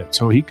fade it,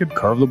 so he could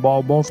curve the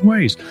ball both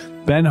ways.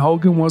 Ben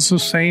Hogan was the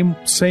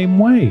same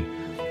way.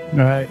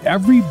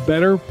 Every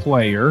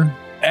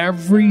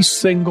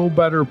single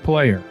better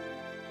player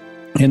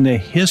in the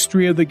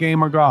history of the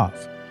game of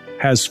golf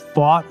has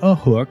fought a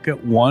hook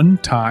at one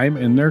time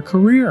in their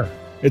career.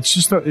 It's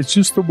just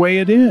the way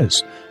it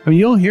is. I mean,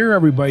 you'll hear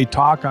everybody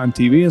talk on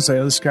TV and say,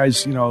 oh, this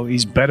guy's,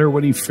 he's better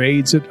when he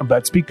fades it.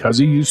 That's because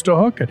he used to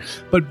hook it.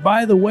 But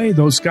by the way,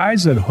 those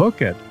guys that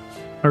hook it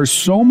are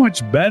so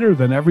much better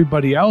than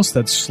everybody else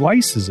that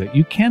slices it.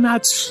 You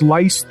cannot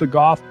slice the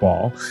golf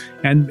ball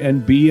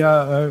and be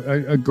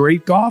a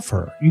great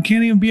golfer. You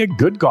can't even be a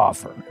good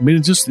golfer. I mean,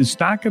 it's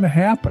not going to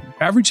happen.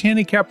 Average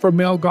handicap for a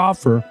male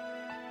golfer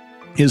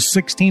is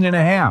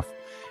 16.5.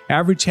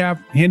 Average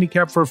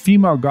handicap for a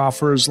female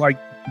golfer is like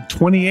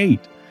 28.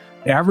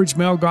 Average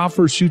male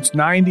golfer shoots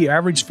 90,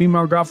 average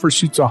female golfer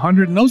shoots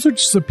 100. And those are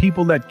just the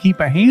people that keep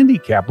a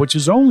handicap, which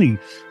is only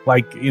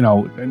like,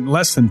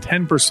 less than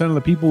 10% of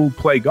the people who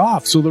play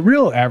golf. So the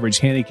real average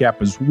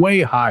handicap is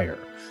way higher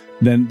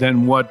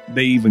than what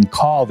they even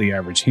call the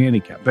average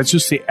handicap. That's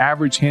just the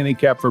average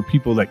handicap for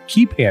people that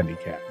keep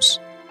handicaps.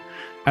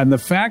 And the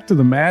fact of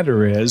the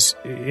matter is,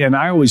 and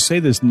I always say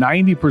this,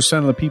 90%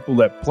 of the people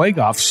that play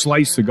golf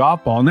slice the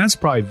golf ball, and that's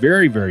probably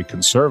very, very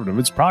conservative.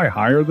 It's probably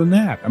higher than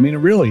that. I mean, it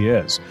really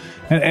is.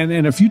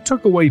 And if you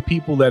took away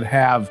people that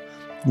have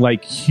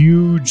like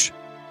huge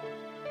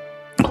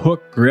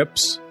hook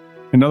grips,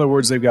 in other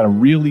words, they've got a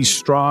really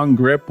strong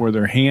grip where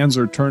their hands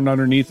are turned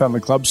underneath on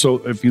the club. So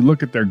if you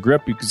look at their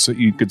grip,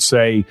 you could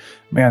say,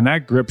 man,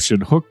 that grip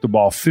should hook the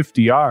ball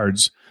 50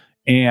 yards,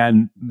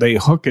 and they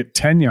hook it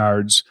 10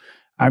 yards.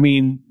 I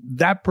mean,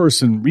 that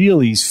person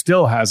really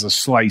still has a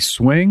slice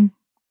swing.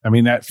 I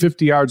mean, that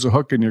 50 yards of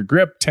hook in your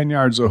grip, 10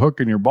 yards of hook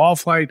in your ball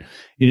flight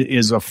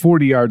is a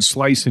 40-yard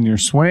slice in your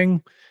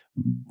swing.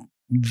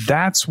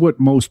 That's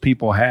what most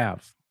people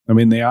have. I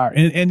mean, they are.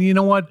 And you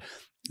know what?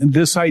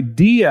 This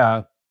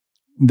idea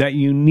that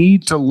you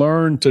need to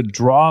learn to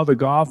draw the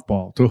golf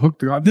ball, to hook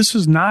the golf, this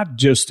is not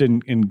just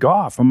in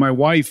golf. And my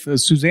wife,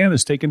 Suzanne,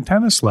 has taken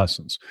tennis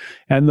lessons.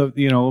 And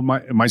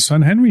my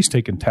son Henry's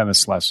taken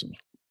tennis lessons.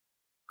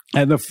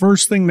 And the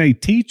first thing they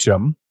teach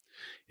them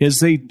is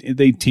they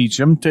teach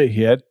them to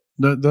hit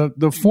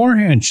the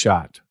forehand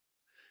shot.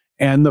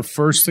 And the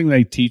first thing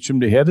they teach them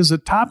to hit is a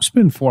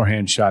topspin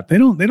forehand shot. They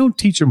don't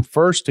teach them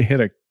first to hit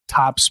a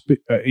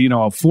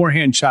a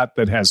forehand shot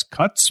that has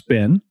cut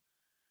spin,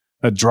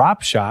 a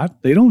drop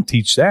shot. They don't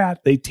teach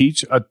that. They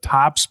teach a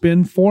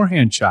topspin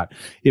forehand shot.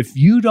 If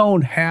you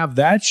don't have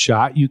that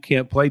shot, you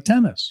can't play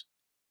tennis.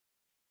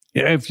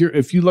 If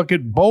you look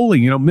at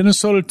bowling,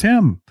 Minnesota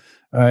Tim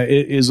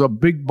is a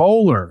big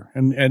bowler,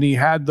 and he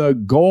had the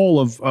goal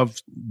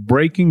of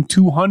breaking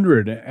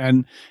 200,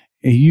 and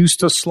he used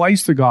to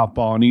slice the golf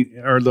ball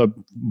or the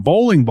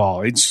bowling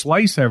ball. He'd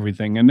slice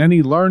everything, and then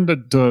he learned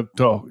to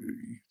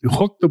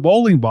hook the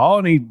bowling ball,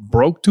 and he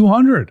broke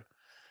 200.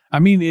 I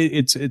mean,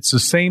 it's the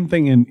same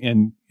thing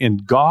in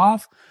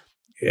golf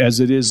as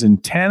it is in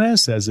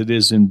tennis, as it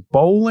is in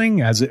bowling.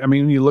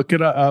 When you look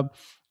at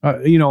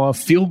a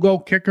field goal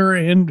kicker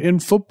in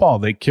football,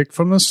 they kick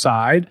from the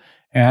side.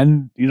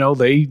 And,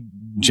 they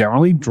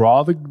generally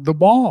draw the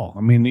ball.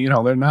 I mean,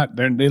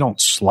 they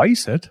don't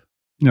slice it.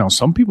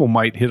 Some people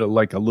might hit it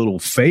like a little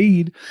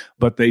fade,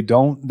 but they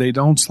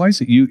don't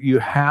slice it. You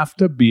have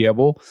to be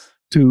able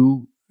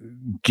to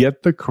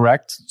get the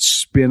correct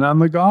spin on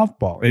the golf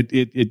ball.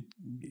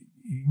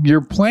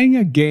 You're playing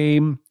a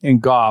game in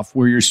golf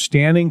where you're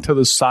standing to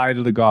the side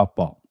of the golf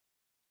ball.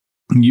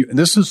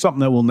 This is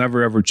something that will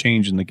never, ever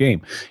change in the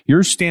game.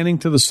 You're standing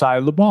to the side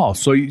of the ball.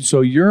 So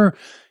you're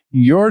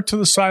to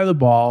the side of the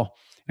ball,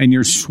 and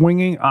you're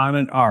swinging on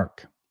an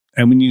arc.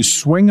 And when you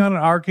swing on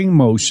an arcing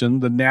motion,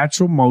 the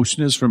natural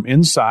motion is from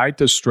inside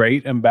to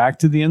straight and back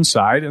to the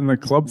inside, and the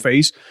club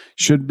face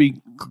should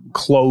be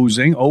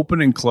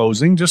open and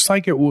closing, just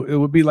like it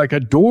would be like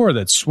a door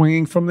that's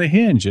swinging from the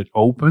hinge. It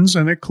opens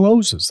and it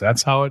closes.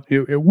 That's how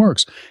it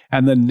works.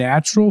 And the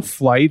natural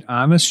flight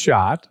on a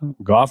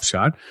golf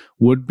shot,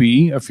 would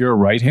be, if you're a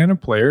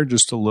right-handed player,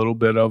 just a little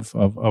bit of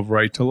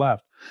right to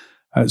left.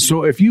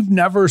 So if you've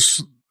never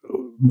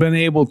been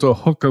able to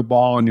hook a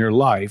ball in your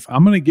life,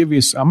 I'm going to give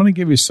you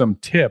some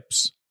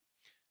tips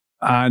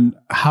on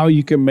how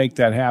you can make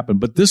that happen.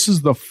 But this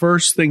is the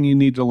first thing you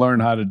need to learn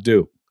how to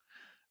do.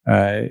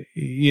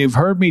 You've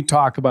heard me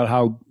talk about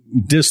how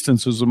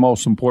distance is the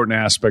most important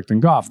aspect in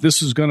golf.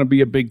 This is going to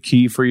be a big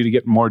key for you to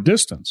get more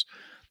distance.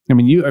 I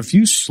mean, if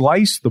you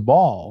slice the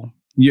ball,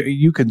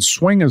 you can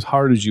swing as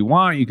hard as you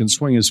want. You can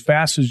swing as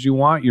fast as you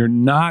want. You're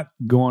not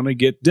going to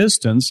get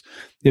distance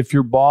if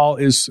your ball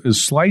is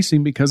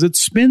slicing, because it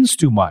spins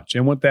too much.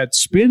 And what that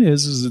spin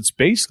is it's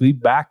basically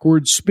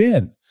backward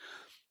spin.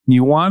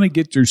 You want to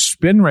get your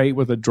spin rate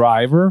with a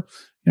driver,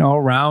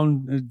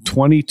 around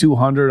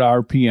 2,200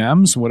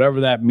 RPMs, whatever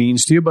that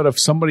means to you. But if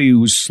somebody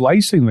who's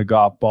slicing the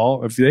golf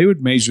ball, if they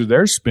would measure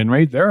their spin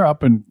rate, they're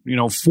up in,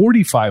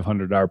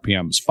 4,500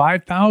 RPMs,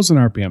 5,000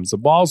 RPMs. The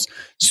ball's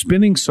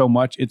spinning so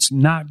much, it's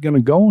not going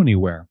to go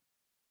anywhere.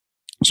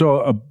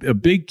 So a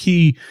big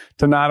key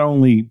to not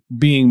only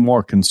being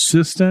more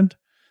consistent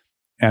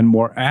and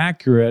more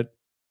accurate,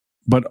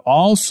 but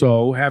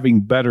also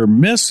having better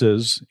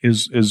misses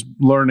is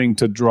learning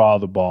to draw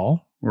the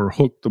ball or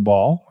hook the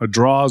ball. A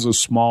draw is a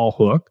small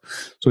hook.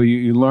 So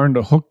you learn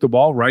to hook the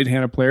ball,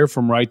 right-handed player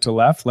from right to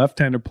left,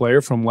 left-handed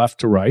player from left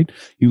to right.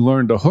 You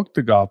learn to hook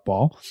the golf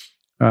ball.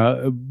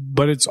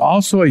 But it's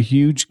also a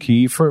huge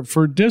key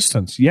for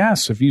distance.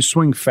 Yes, if you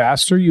swing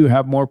faster, you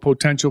have more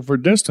potential for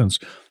distance.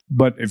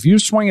 But if you're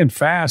swinging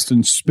fast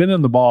and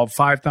spinning the ball at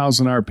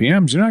 5,000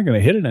 RPMs, you're not going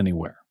to hit it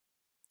anywhere.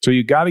 So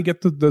you got to get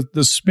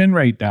the spin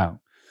rate down.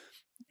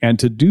 And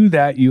to do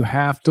that, you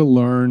have to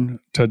learn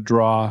to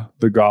draw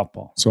the golf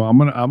ball. So I'm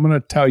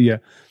gonna tell you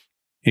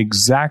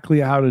exactly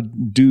how to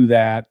do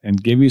that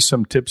and give you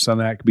some tips on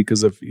that.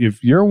 Because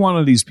if you're one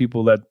of these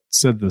people that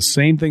said the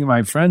same thing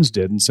my friends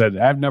did and said,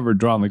 I've never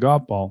drawn the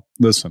golf ball,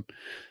 listen,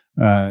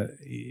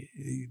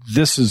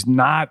 this is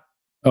not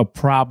a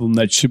problem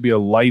that should be a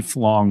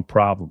lifelong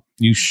problem.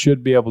 You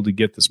should be able to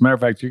get this. Matter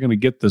of fact, you're going to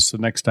get this the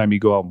next time you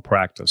go out and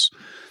practice.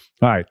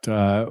 All right,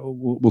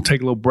 we'll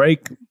take a little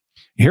break.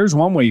 Here's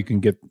one way you can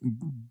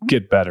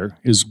get better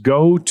is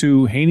go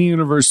to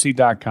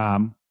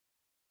haneyuniversity.com,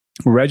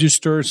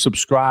 register,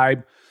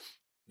 subscribe.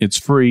 It's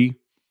free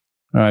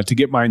to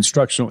get my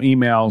instructional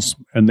emails,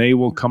 and they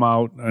will come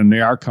out, and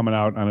they are coming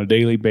out on a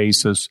daily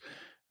basis.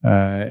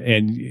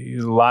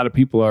 And a lot of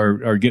people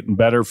are getting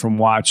better from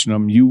watching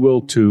them. You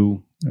will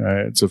too.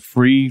 It's a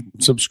free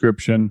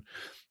subscription.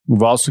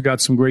 We've also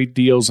got some great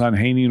deals on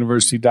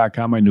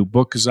haneyuniversity.com. My new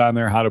book is on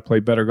there, How to Play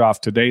Better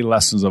Golf Today,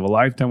 Lessons of a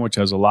Lifetime, which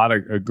has a lot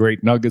of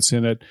great nuggets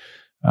in it.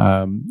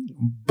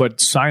 But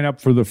sign up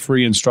for the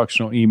free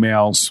instructional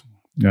emails.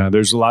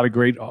 There's a lot of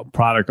great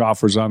product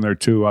offers on there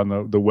too on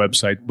the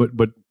website.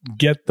 But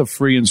get the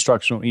free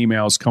instructional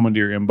emails coming to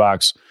your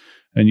inbox,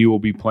 and you will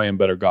be playing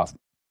better golf.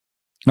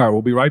 All right,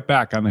 we'll be right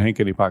back on the Hank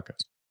Kenny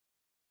Podcast.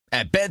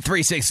 At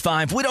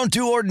Bet365, we don't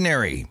do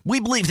ordinary. We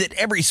believe that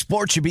every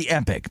sport should be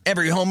epic.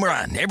 Every home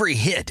run, every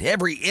hit,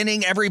 every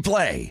inning, every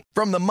play.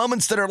 From the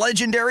moments that are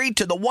legendary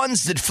to the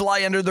ones that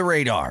fly under the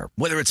radar.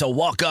 Whether it's a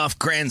walk-off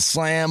grand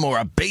slam or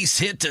a base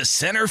hit to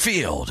center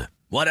field.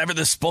 Whatever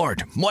the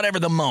sport, whatever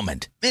the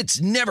moment.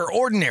 It's never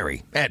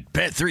ordinary at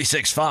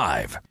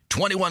Bet365.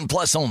 21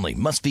 plus only.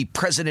 Must be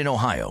present in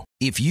Ohio.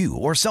 If you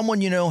or someone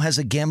you know has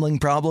a gambling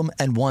problem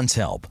and wants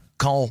help,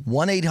 call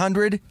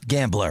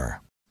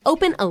 1-800-GAMBLER.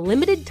 Open a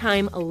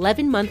limited-time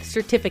 11-month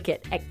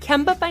certificate at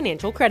Kemba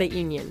Financial Credit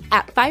Union.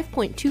 At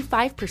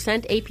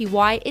 5.25%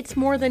 APY, it's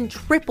more than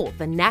triple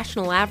the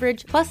national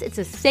average, plus it's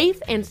a safe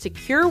and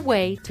secure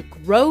way to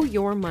grow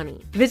your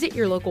money. Visit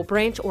your local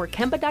branch or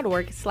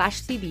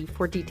kemba.org/cd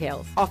for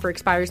details. Offer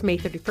expires May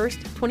 31st,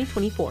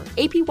 2024.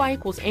 APY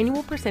equals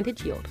annual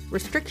percentage yield.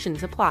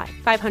 Restrictions apply.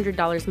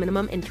 $500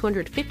 minimum and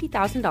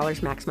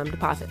 $250,000 maximum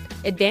deposit.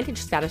 Advantage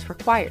status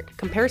required.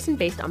 Comparison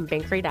based on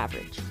bank rate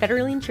average.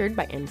 Federally insured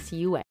by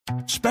NCUA.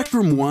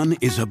 Spectrum One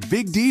is a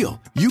big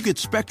deal. You get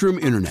Spectrum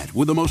Internet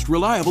with the most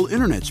reliable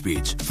internet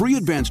speeds, free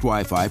advanced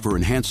Wi-Fi for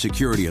enhanced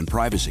security and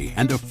privacy,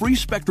 and a free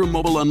Spectrum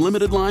Mobile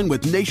Unlimited line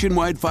with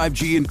nationwide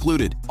 5G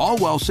included, all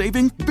while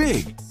saving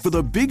big. For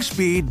the big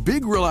speed,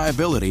 big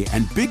reliability,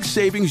 and big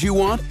savings you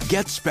want,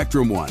 get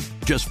Spectrum One.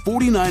 Just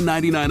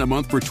 $49.99 a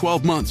month for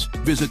 12 months.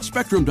 Visit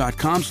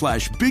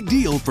spectrum.com/big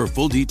deal for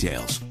full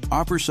details.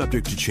 Offer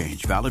subject to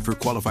change. Valid for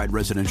qualified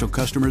residential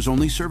customers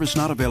only. Service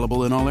not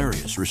available in all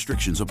areas.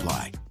 Restrictions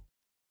apply.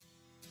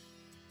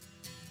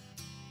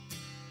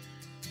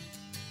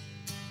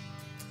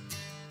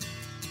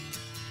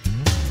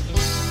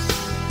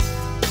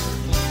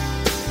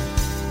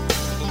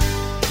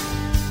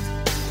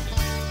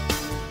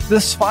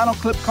 This final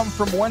clip comes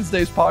from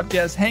Wednesday's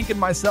podcast. Hank and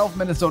myself,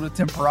 Minnesota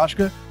Tim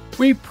Parashka,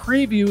 we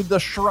previewed the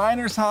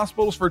Shriners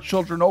Hospitals for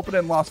Children Open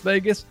in Las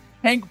Vegas.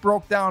 Hank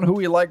broke down who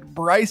he liked,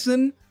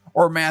 Bryson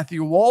or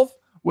Matthew Wolff,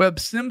 Webb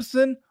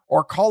Simpson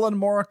or Colin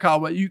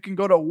Morikawa. You can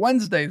go to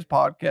Wednesday's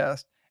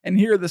podcast and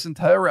hear this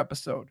entire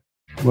episode.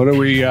 What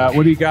do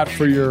you got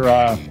for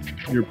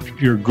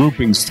your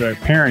groupings,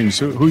 pairings?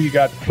 Who you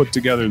got put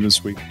together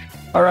this week?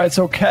 All right,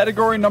 so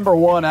category number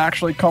 1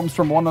 actually comes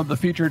from one of the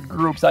featured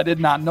groups. I did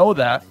not know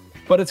that,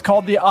 but it's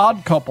called the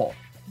Odd Couple.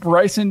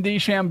 Bryson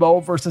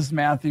DeChambeau versus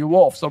Matthew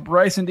Wolff. So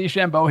Bryson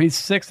DeChambeau, he's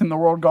 6th in the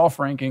world golf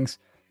rankings.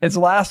 His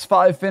last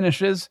 5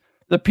 finishes,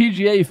 the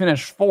PGA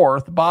finished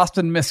 4th,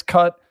 Boston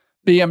miscut,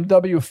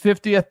 BMW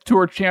 50th,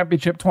 Tour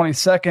Championship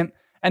 22nd,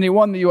 and he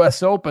won the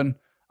U.S. Open.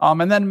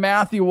 And then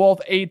Matthew Wolff,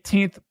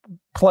 18th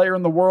player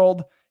in the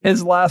world.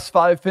 His last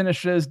 5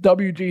 finishes,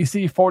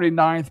 WGC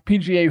 49th,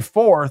 PGA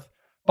 4th,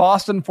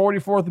 Boston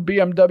 44th,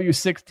 BMW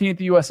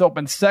 16th, U.S.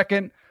 Open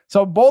 2nd.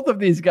 So both of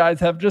these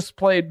guys have just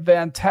played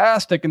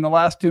fantastic in the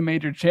last 2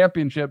 major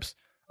championships.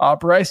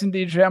 Bryson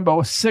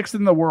DeChambeau, 6th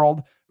in the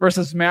world,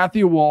 versus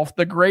Matthew Wolff,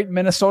 the great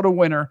Minnesota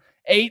winner,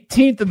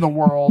 18th in the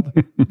world,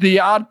 the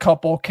Odd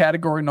Couple,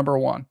 category number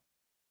 1.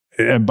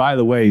 And by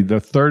the way, the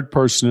third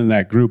person in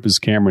that group is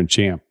Cameron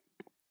Champ.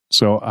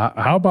 So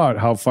how about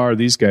how far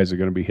these guys are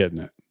going to be hitting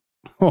it?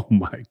 Oh,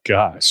 my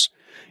gosh.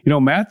 You know,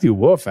 Matthew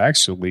Wolff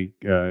actually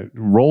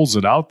rolls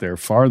it out there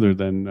farther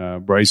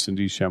than Bryson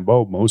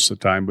DeChambeau most of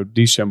the time, but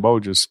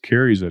DeChambeau just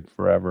carries it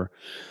forever.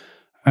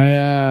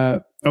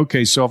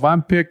 Okay, so if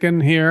I'm picking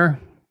here,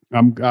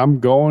 I'm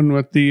going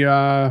with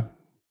the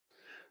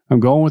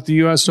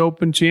U.S.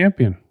 Open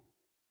champion.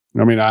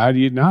 I mean, how do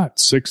you not?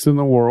 6th in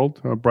the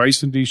world,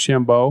 Bryson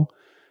DeChambeau.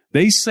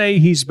 They say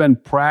he's been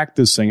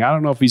practicing. I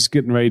don't know if he's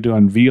getting ready to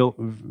unveil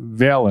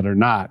it or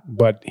not,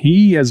 but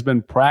he has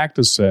been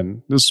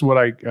practicing. This is what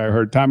I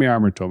heard. Tommy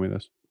Armour told me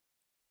this.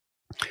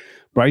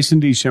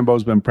 Bryson DeChambeau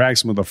has been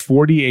practicing with a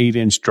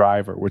 48-inch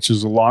driver, which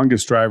is the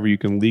longest driver you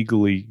can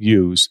legally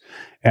use.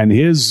 And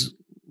his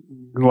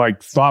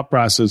thought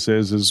process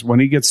is when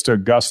he gets to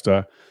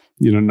Augusta,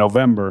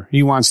 November.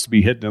 He wants to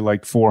be hitting it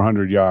like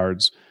 400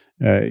 yards.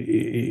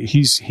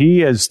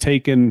 He has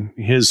taken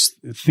his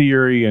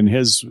theory and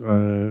his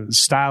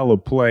style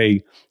of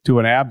play to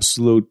an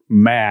absolute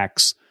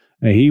max.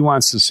 He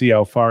wants to see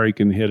how far he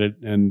can hit it,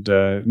 and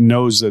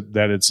knows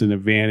that it's an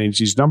advantage.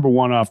 He's number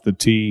one off the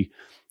tee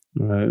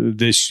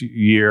this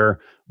year.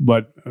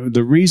 But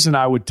the reason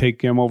I would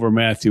take him over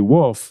Matthew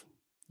Wolff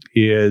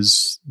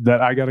is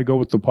that I got to go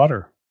with the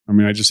putter. I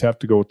mean, I just have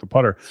to go with the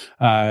putter.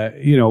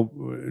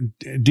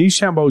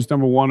 DeChambeau is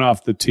number one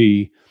off the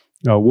tee.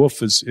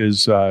 Wolff is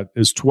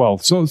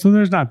 12th. So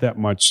there's not that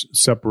much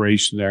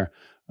separation there.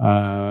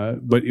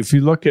 But if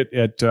you look at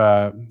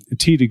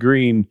tee to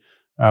green,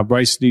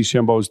 Bryson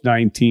DeChambeau is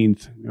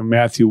 19th.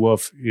 Matthew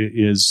Wolff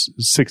is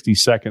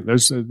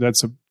 62nd.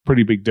 That's a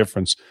pretty big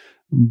difference.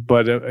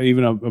 But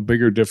even a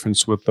bigger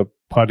difference with the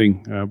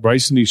putting.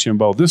 Bryson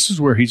DeChambeau, this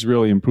is where he's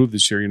really improved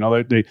this year.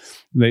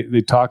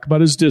 They talk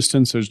about his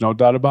distance. There's no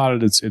doubt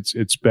about it.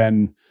 It's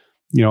been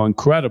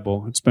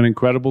incredible. It's been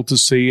incredible to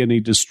see, and he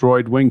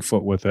destroyed Winged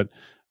Foot with it.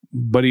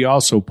 But he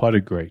also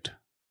putted great,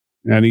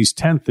 and he's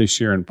 10th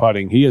this year in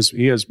putting. He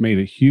has made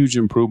a huge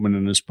improvement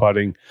in his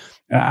putting.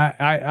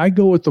 I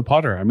go with the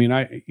putter. I mean,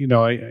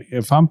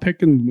 if I'm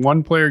picking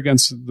one player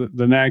against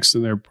the next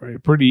and they're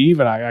pretty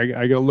even,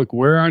 I got to look,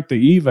 where aren't they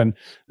even?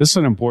 This is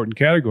an important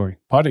category,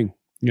 putting.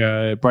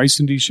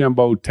 Bryson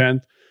DeChambeau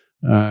 10th,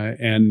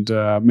 and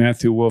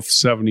Matthew Wolff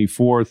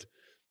 74th,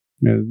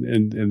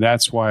 and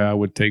that's why I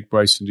would take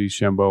Bryson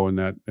DeChambeau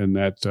in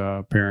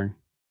that pairing.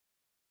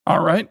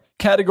 All right.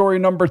 Category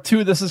number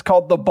 2, this is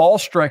called the Ball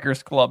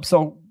Strikers Club.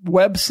 So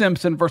Webb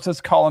Simpson versus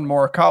Colin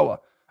Morikawa.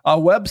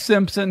 Webb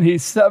Simpson,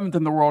 he's 7th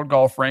in the world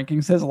golf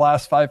rankings, his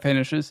last 5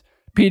 finishes.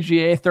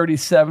 PGA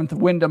 37th,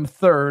 Wyndham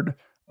 3rd,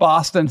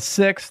 Boston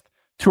 6th,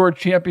 Tour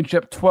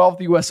Championship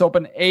 12th, US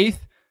Open 8th.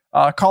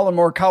 Colin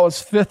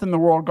Morikawa's 5th in the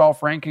world golf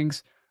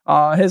rankings.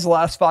 His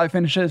last 5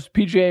 finishes,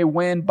 PGA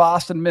win,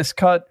 Boston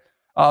miscut,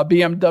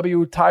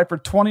 BMW tied for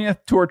 20th,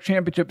 Tour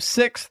Championship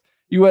 6th,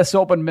 US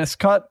Open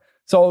miscut.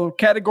 So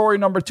category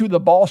number 2, the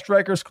Ball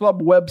Strikers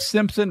Club, Webb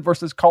Simpson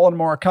versus Colin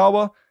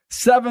Morikawa.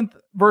 7th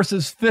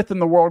versus 5th in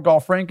the world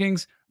golf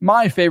rankings.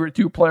 My favorite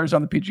 2 players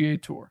on the PGA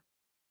Tour.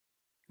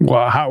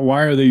 Well,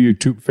 why are they your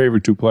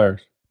favorite 2 players?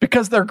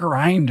 Because they're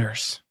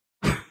grinders.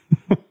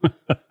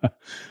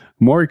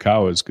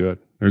 Morikawa is good.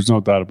 There's no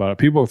doubt about it.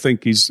 People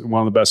think he's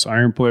one of the best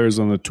iron players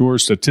on the tour.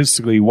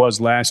 Statistically, he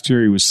was last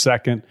year. He was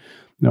 2nd,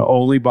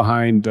 only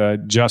behind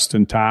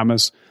Justin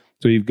Thomas.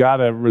 So you've got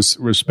to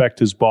respect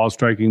his ball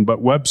striking.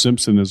 But Webb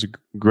Simpson is a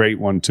great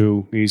one,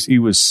 too. He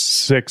was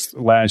 6th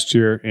last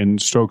year in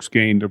strokes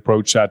gained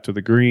approach shot to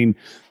the green.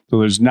 So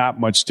there's not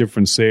much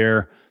difference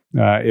there.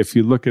 If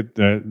you look at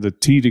the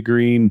tee to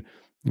green,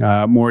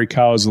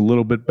 Morikawa is a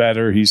little bit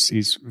better. He's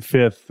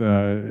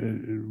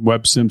 5th.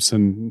 Webb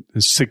Simpson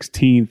is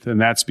 16th, and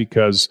that's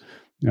because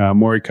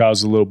Morikawa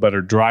is a little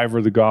better driver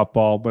of the golf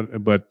ball.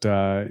 But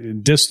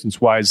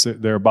distance-wise,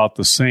 they're about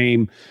the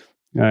same.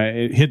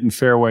 Hitting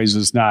fairways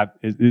is not.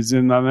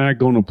 They're not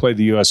going to play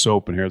the U.S.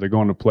 Open here. They're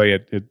going to play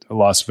at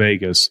Las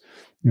Vegas,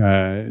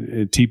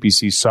 at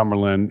TPC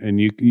Summerlin, and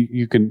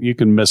you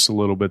can miss a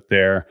little bit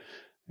there.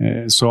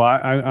 So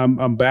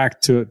I'm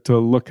back to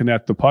looking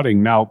at the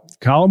putting now.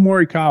 Colin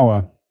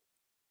Morikawa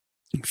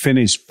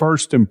finished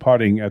 1st in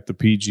putting at the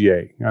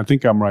PGA. I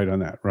think I'm right on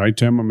that, right,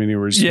 Tim? I mean, he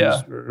was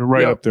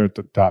right up there at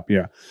the top.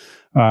 Yeah,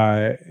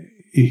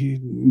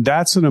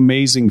 that's an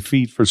amazing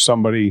feat for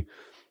somebody.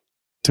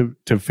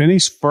 To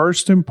finish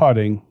 1st in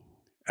putting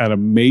at a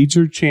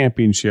major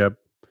championship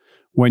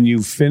when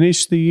you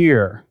finish the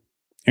year,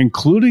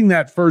 including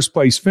that first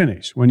place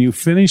finish, when you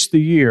finish the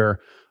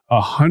year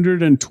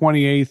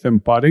 128th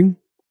in putting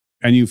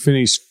and you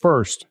finish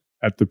 1st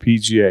at the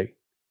PGA.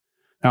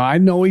 Now, I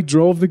know he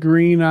drove the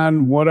green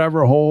on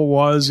whatever hole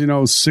was,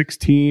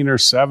 16 or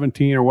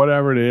 17 or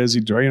whatever it is.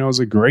 It was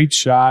a great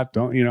shot.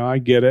 I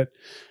get it.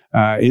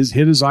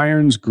 Hit his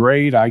irons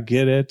great. I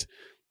get it.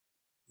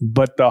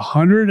 But the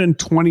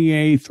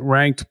 128th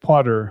ranked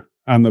putter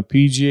on the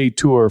PGA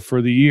Tour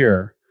for the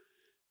year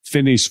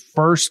finished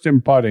 1st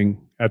in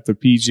putting at the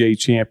PGA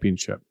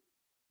Championship.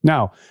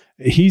 Now,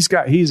 he's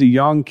a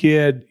young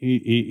kid.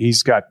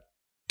 He's got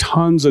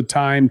tons of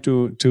time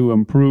to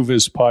improve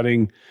his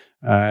putting.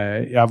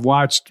 I've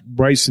watched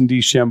Bryson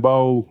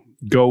DeChambeau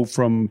go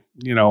from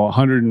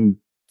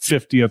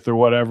 150th or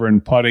whatever in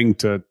putting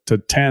to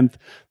 10th.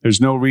 There's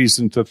no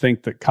reason to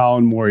think that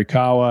Colin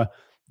Morikawa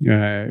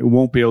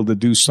won't be able to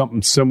do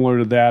something similar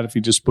to that if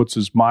he just puts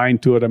his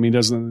mind to it. I mean, he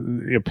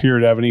doesn't appear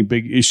to have any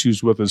big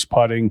issues with his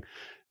putting.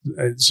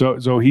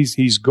 So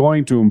he's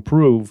going to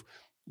improve.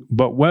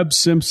 But Webb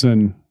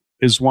Simpson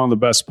is one of the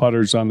best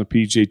putters on the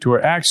PGA Tour.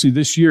 Actually,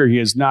 this year he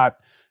has not,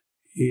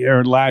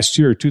 or last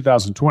year,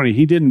 2020,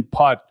 he didn't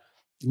putt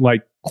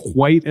like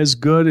quite as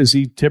good as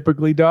he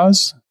typically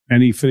does,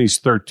 and he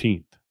finished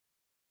 13th.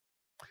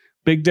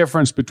 Big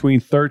difference between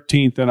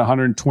 13th and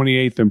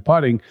 128th in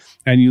putting.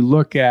 And you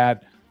look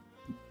at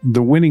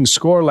the winning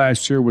score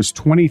last year was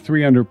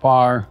 23 under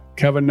par.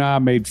 Kevin Na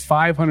made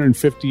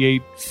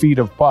 558 feet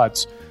of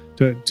putts.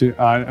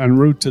 en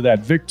route to that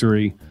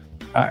victory,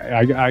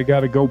 I got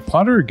to go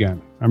putter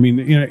again. I mean,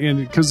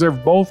 because they're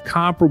both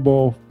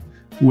comparable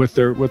with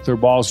their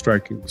ball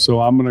striking.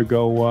 So I'm gonna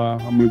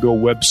go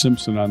Webb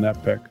Simpson on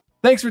that pick.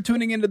 Thanks for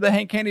tuning into the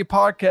Hank Haney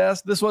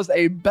Podcast. This was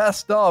a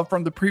best of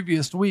from the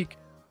previous week,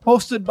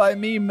 hosted by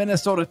me,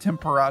 Minnesota Tim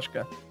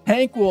Parashka.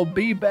 Hank will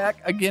be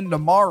back again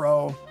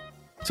tomorrow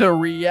to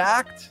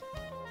react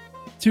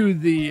to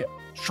the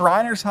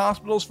Shriners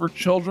Hospitals for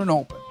Children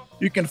Open.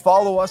 You can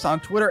follow us on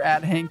Twitter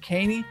at Hank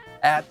Haney,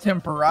 at Tim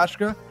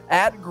Parashka,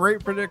 at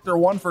Great Predictor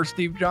 1 for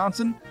Steve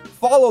Johnson.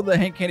 Follow the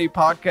Hank Haney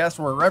Podcast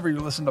wherever you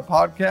listen to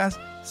podcasts.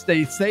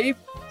 Stay safe,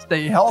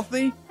 stay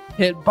healthy,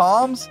 hit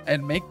bombs,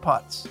 and make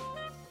putts.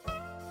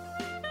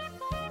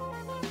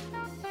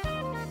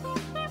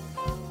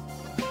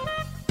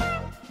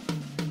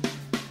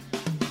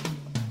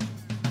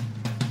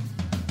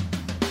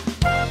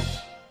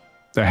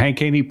 The Hank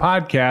Haney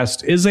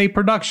Podcast is a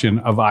production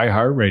of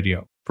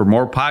iHeartRadio. For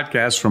more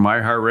podcasts from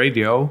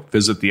iHeartRadio,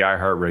 visit the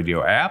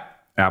iHeartRadio app,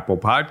 Apple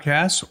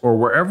Podcasts, or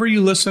wherever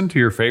you listen to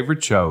your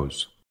favorite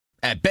shows.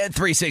 At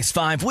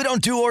Bet365, we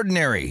don't do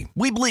ordinary.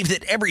 We believe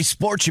that every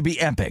sport should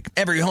be epic.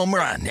 Every home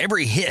run,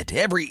 every hit,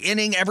 every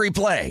inning, every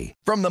play.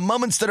 From the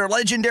moments that are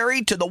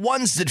legendary to the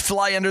ones that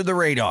fly under the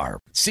radar.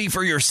 See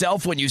for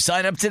yourself when you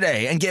sign up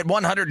today and get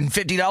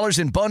 $150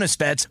 in bonus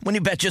bets when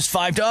you bet just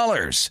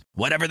 $5.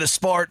 Whatever the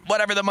sport,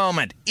 whatever the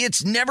moment,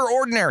 it's never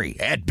ordinary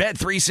at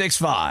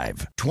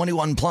Bet365.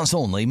 21 plus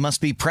only.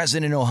 Must be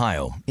present in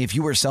Ohio. If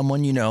you or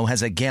someone you know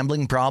has a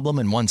gambling problem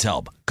and wants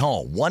help,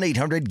 call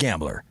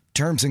 1-800-GAMBLER.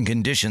 Terms and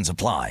conditions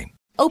apply.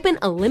 Open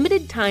a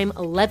limited-time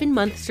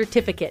 11-month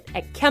certificate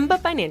at Kemba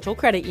Financial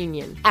Credit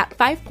Union. At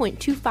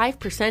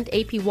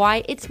 5.25%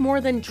 APY, it's more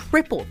than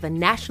triple the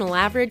national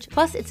average,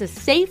 plus it's a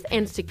safe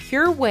and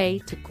secure way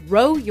to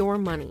grow your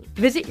money.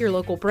 Visit your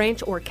local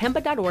branch or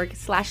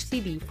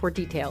kemba.org/CD for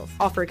details.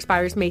 Offer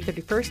expires May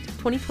 31st,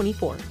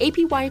 2024.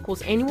 APY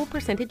equals annual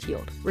percentage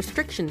yield.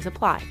 Restrictions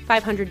apply.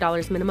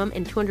 $500 minimum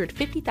and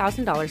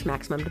 $250,000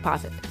 maximum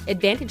deposit.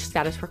 Advantage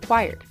status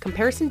required.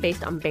 Comparison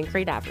based on bank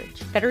rate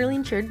average. Federally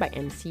insured by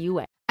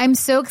NCUA. I'm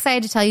so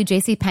excited to tell you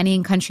JCPenney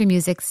and country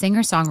music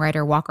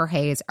singer-songwriter Walker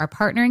Hayes are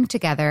partnering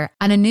together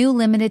on a new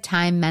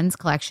limited-time men's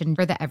collection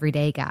for the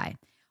everyday guy.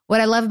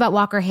 What I love about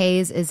Walker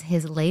Hayes is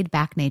his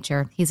laid-back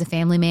nature. He's a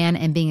family man,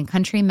 and being a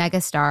country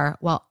megastar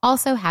while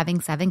also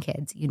having 7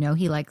 kids, you know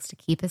he likes to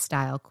keep his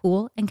style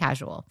cool and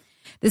casual.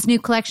 This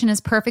new collection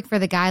is perfect for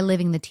the guy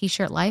living the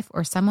t-shirt life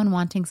or someone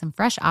wanting some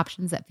fresh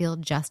options that feel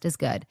just as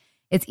good.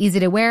 It's easy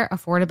to wear,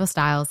 affordable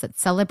styles that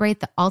celebrate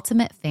the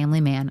ultimate family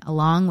man,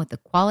 along with the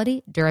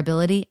quality,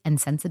 durability,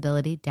 and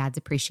sensibility dads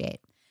appreciate.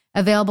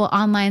 Available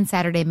online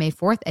Saturday, May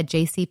 4th at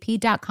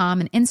jcp.com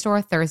and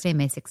in-store Thursday,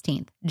 May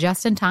 16th.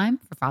 Just in time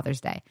for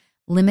Father's Day.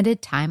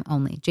 Limited time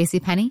only.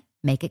 JCPenney,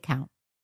 make it count.